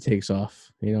Rocks ever takes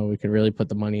off, you know, we can really put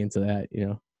the money into that, you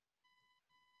know.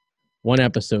 One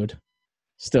episode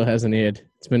still hasn't aired.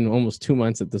 It's been almost 2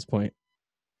 months at this point.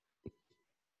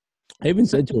 I even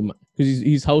said to him, because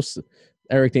he's house,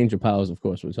 Eric Danger Powers, of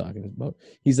course, we're talking about.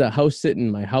 He's a house sitting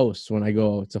in my house when I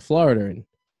go to Florida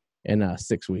in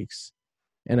 6 weeks.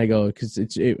 And I go, because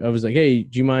I was like, hey,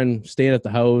 do you mind staying at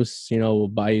the house? You know, we'll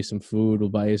buy you some food. We'll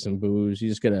buy you some booze. You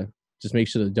just got to just make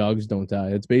sure the dogs don't die.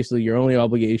 It's basically your only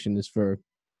obligation is for,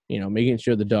 you know, making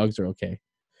sure the dogs are okay.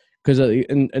 Because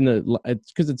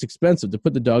it's expensive to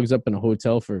put the dogs up in a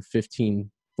hotel for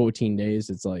 15, 14 days.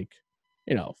 It's like,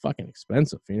 you know, fucking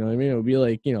expensive. You know what I mean? It would be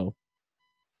like, you know,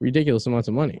 ridiculous amounts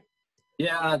of money.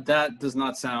 Yeah, that does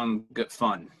not sound good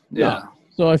fun. Yeah. No.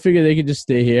 So I figured they could just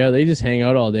stay here. They just hang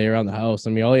out all day around the house. I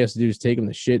mean, all he has to do is take them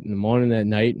to shit in the morning, at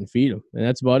night, and feed them. And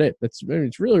that's about it. It's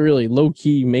really, really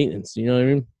low-key maintenance. You know what I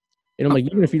mean? And I'm like,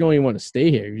 even if you don't even want to stay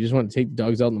here, you just want to take the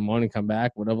dogs out in the morning, come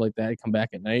back, whatever like that, come back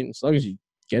at night. And as long as you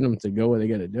get them to go where they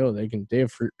got to do, they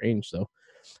have free range. So,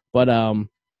 but I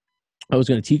was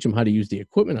going to teach them how to use the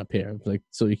equipment up here, like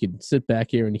so you could sit back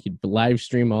here and you could live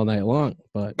stream all night long.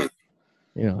 But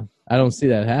you know, I don't see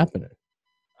that happening.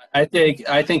 I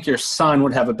think your son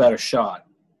would have a better shot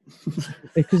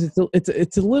because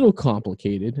it's a little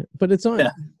complicated, but it's not. Yeah.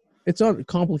 It's not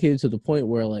complicated to the point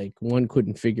where like one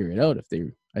couldn't figure it out if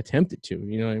they attempted to.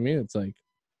 You know what I mean? It's like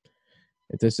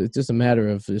it's just a matter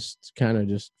of just kind of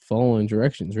just following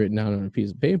directions written down on a piece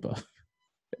of paper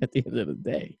at the end of the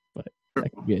day. But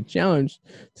that could be a challenge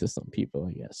to some people,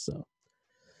 I guess. So,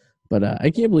 but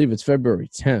I can't believe it's February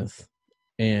 10th,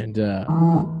 and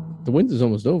the winter's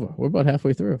almost over. We're about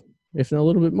halfway through, if not a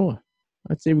little bit more.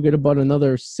 I'd say we got about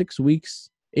another 6 weeks.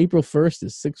 April 1st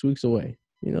is 6 weeks away.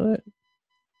 You know that?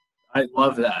 I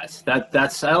love that.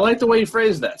 That's I like the way you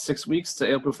phrased that. 6 weeks to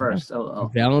April 1st.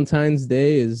 Oh. Valentine's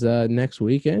Day is next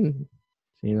weekend.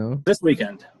 You know, this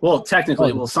weekend. Well,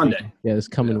 technically, Sunday. Yeah, this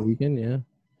coming weekend. Yeah.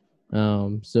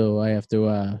 So I have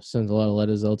to send a lot of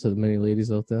letters out to the many ladies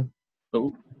out there.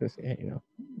 Oh. Yeah, you know,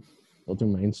 I'll do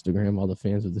my Instagram. All the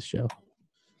fans of the show.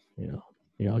 You know,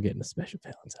 you're all getting a special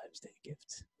Valentine's Day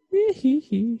gift.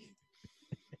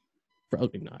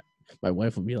 Probably not. My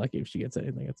wife will be lucky if she gets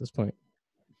anything at this point.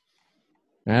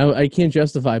 I can't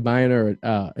justify buying her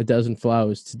a dozen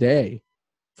flowers today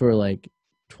for like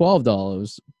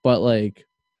 $12, but like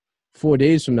 4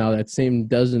 days from now, that same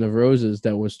dozen of roses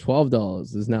that was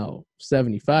 $12 is now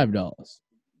 $75.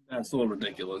 That's a little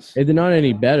ridiculous. And they're not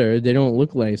any better. They don't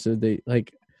look nicer. They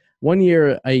like one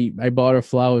year I bought her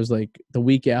flowers like the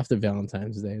week after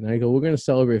Valentine's Day. And I go, we're going to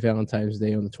celebrate Valentine's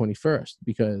Day on the 21st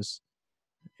because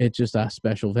it's just our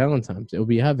special Valentine's. It will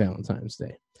be our Valentine's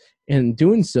Day. And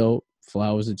doing so,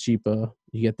 flowers are cheaper.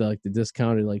 You get the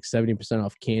discounted 70%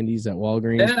 off candies at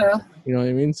Walgreens. Yeah. You know what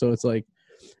I mean? So it's like,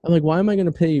 I'm like, why am I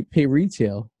going to pay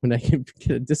retail when I can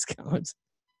get a discount?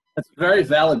 That's a very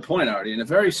valid point, Arty, and a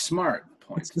very smart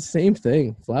point. It's the same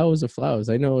thing. Flowers are flowers.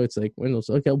 I know it's like windows.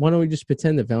 Okay, why don't we just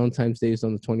pretend that Valentine's Day is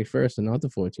on the 21st and not the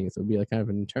 14th? It'll be like kind of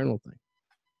an internal thing.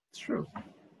 It's true.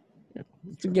 Yeah,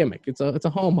 it's a gimmick. It's a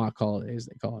Hallmark holiday, as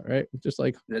they call it, right? Just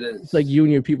like it is. It's like you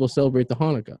and your people celebrate the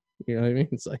Hanukkah. You know what I mean?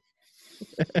 It's like,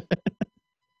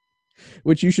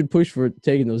 which you should push for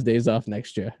taking those days off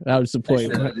next year. I would support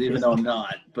you. Even though I'm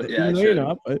not, but yeah, I you're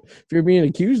not. But if you're being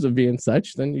accused of being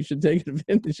such, then you should take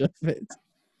advantage of it.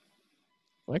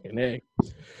 Fucking A.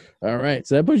 All right,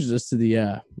 so that pushes us to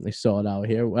the. They saw it out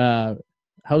here.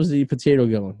 How's the potato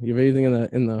going? You have anything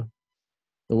in the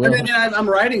well? I mean, I'm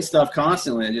writing stuff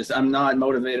constantly. I'm not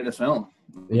motivated to film.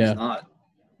 I'm just not.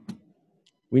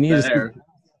 We need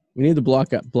the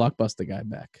blockbuster guy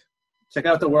back. Check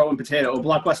out the Whirlwind Potato. Oh,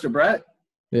 Blockbuster Brett.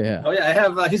 Yeah. Oh yeah, I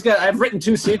have. I've written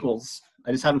 2 sequels.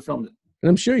 I just haven't filmed it. And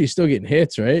I'm sure you're still getting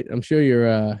hits, right? I'm sure you're.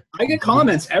 I get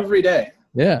comments every day.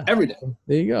 Yeah. Every day.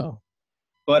 There you go.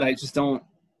 But I just don't.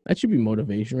 That should be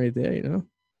motivation right there, you know.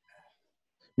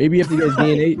 Maybe you have to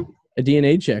get a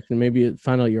DNA check and maybe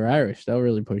find out you're Irish. That'll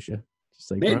really push you.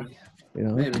 Just like maybe. You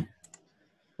know. Maybe.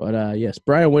 But yes,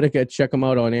 Brian Whitaker, check him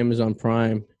out on Amazon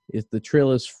Prime. The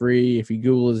trailer's free. If you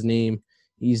Google his name,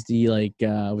 he's the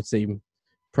I would say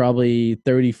probably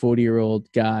 30,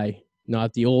 40-year-old guy,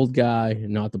 not the old guy,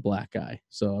 not the black guy.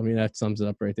 So I mean that sums it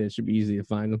up right there. It should be easy to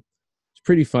find him. It's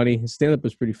pretty funny. His stand-up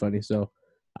was pretty funny. So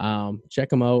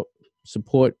check him out.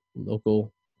 Support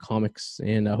local comics,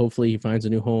 and hopefully he finds a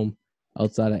new home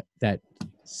outside of that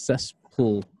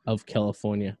cesspool of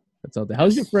California. That's out there.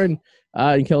 How's your friend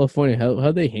in California? How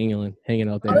are they hanging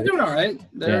out there? They're doing all right.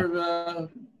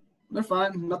 They're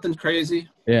fine. Nothing crazy.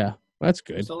 Yeah, that's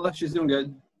good. So she's doing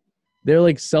good. They're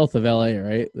like south of LA,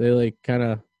 right? They like kind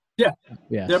of. Yeah.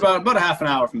 Yeah. They're about a half an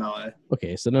hour from LA.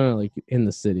 Okay, so not like in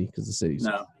the city because the city's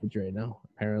huge right now,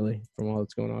 apparently, from all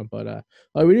that's going on. But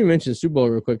we didn't mention the Super Bowl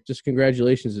real quick. Just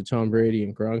congratulations to Tom Brady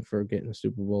and Gronk for getting a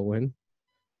Super Bowl win.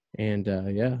 And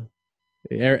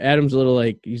Adam's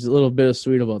he's a little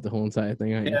bittersweet about the whole entire thing.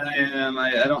 Yeah, I am.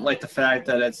 I don't like the fact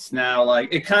that it's now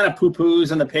it kind of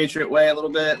poo-poos in the Patriot way a little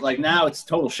bit. Like now it's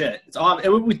total shit.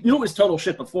 We knew it was total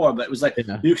shit before, but it was like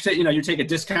you take a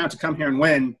discount to come here and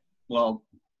win. Well,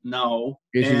 no.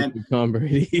 And Tom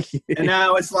Brady. And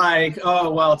now it's like, oh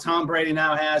well, Tom Brady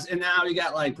now has, and now you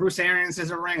got like Bruce Arians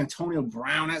has a ring, Antonio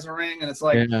Brown has a ring, and it's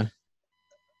like. Yeah.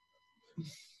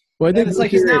 Well, I think it's like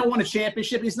he's now won a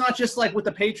championship. He's not just like with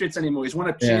the Patriots anymore. He's won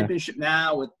a championship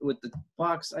now with the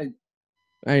Bucs.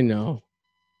 I know.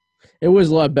 It was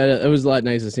a lot better. It was a lot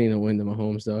nicer seeing him win than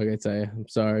Mahomes, though. I gotta tell you, I'm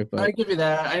sorry, but I give you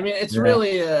that. I mean, it's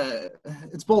really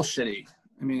it's bullshitty.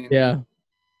 I mean, yeah.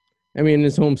 I mean,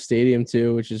 his home stadium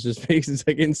too, which is just makes it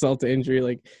like insult to injury.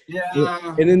 Like,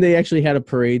 yeah. And then they actually had a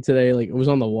parade today. Like, it was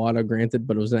on the water, granted,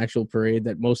 but it was an actual parade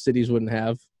that most cities wouldn't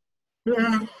have.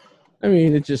 Yeah. I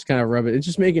mean, it just kind of rub it. It's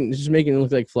just making it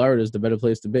look like Florida is the better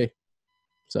place to be.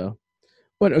 So,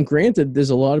 but granted,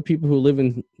 there's a lot of people who live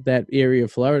in that area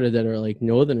of Florida that are like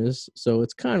Northerners. So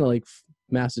it's kind of like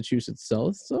Massachusetts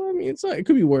South. So I mean, it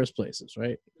could be worse places,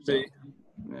 right? So,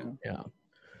 yeah.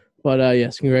 But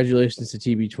yes, congratulations to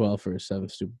TB12 for his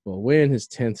 7th Super Bowl win, his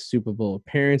 10th Super Bowl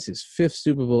appearance, his 5th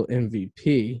Super Bowl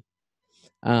MVP.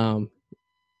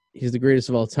 He's the greatest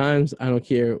of all times. I don't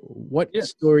care what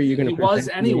story you're going to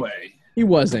present. He was anyway. He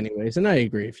was anyways, and I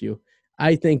agree with you.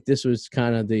 I think this was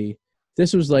kind of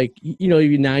this was like, you're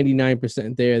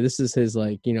 99% there. This is his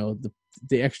the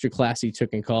extra class he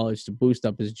took in college to boost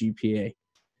up his GPA.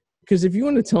 Because if you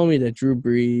want to tell me that Drew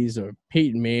Brees or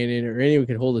Peyton Manning or anyone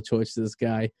could hold a torch to this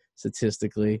guy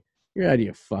statistically, you're out of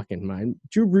your fucking mind.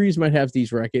 Drew Brees might have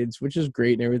these records, which is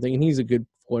great and everything, and he's a good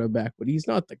quarterback, but he's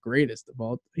not the greatest of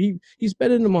all. He's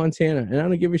better than Montana, and I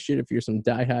don't give a shit if you're some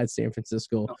diehard San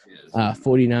Francisco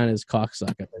 49ers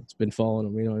cocksucker that's been following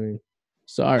him. You know what I mean?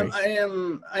 Sorry.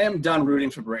 I am done rooting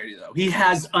for Brady, though. He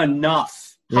has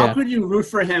enough. How could you root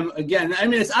for him again? I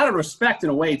mean, it's out of respect in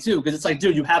a way, too, because it's like,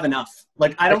 dude, you have enough.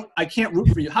 Like, I can't root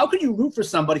for you. How could you root for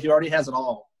somebody who already has it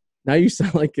all? Now you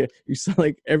sound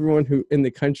like everyone who in the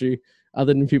country,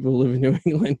 other than people who live in New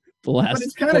England, the last. But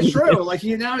it's kind of true. Like,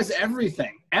 he now has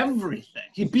everything. Everything.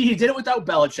 He did it without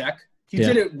Belichick. He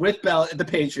did it with the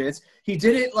Patriots. He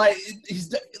did it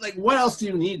he's like, what else do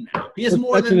you need now? He has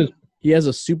more than. He has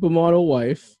a supermodel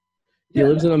wife. He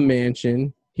lives in a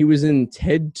mansion. He was in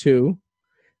Ted 2.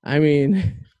 I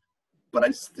mean, but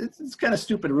it's kind of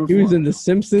stupid to root he for was him. in The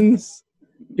Simpsons.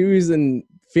 He was in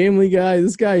Family Guy.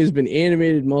 This guy has been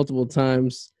animated multiple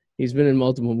times. He's been in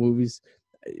multiple movies.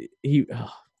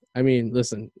 I mean,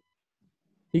 listen,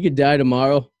 he could die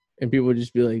tomorrow, and people would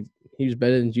just be like, he was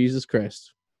better than Jesus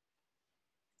Christ.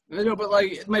 I know, but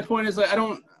like my point is, like,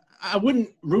 I wouldn't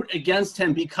root against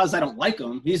him because I don't like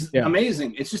him. He's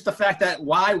amazing. It's just the fact that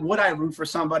why would I root for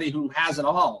somebody who has it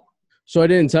all? So I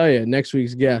didn't tell you, next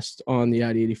week's guest on the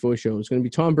Arty 84 show is going to be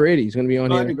Tom Brady. He's going to be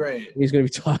on here. That'd be great. He's going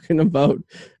to be talking about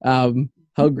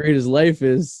how great his life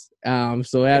is.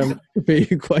 So Adam, prepare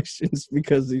your questions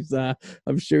because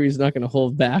I'm sure he's not going to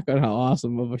hold back on how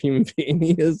awesome of a human being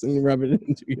he is and rub it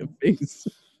into your face.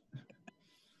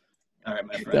 All right,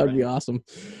 my friend. That would be awesome.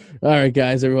 All right,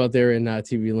 guys, everyone out there in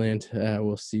TV land,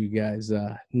 we'll see you guys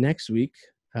next week.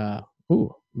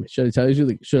 Should I tell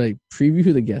you? Should I preview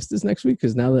who the guest is next week?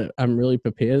 Because now that I'm really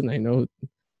prepared and I know,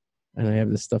 and I have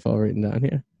this stuff all written down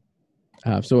here.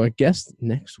 So our guest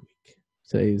next week.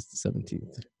 Today is the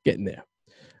 17th. Getting there.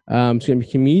 It's going to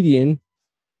be comedian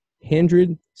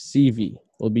Handred CV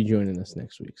will be joining us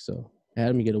next week. So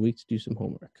Adam, you get a week to do some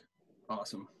homework.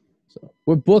 Awesome. So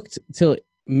we're booked till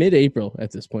mid-April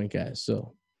at this point, guys.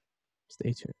 So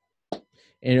stay tuned.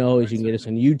 And always, you can get us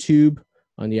on YouTube,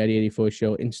 on the Arty 84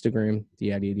 Show, Instagram,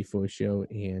 the Arty 84 Show,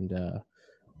 and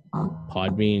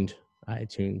Podbean,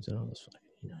 iTunes, and all this.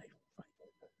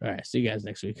 All right, see you guys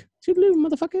next week. Toodaloo,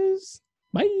 motherfuckers.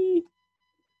 Bye.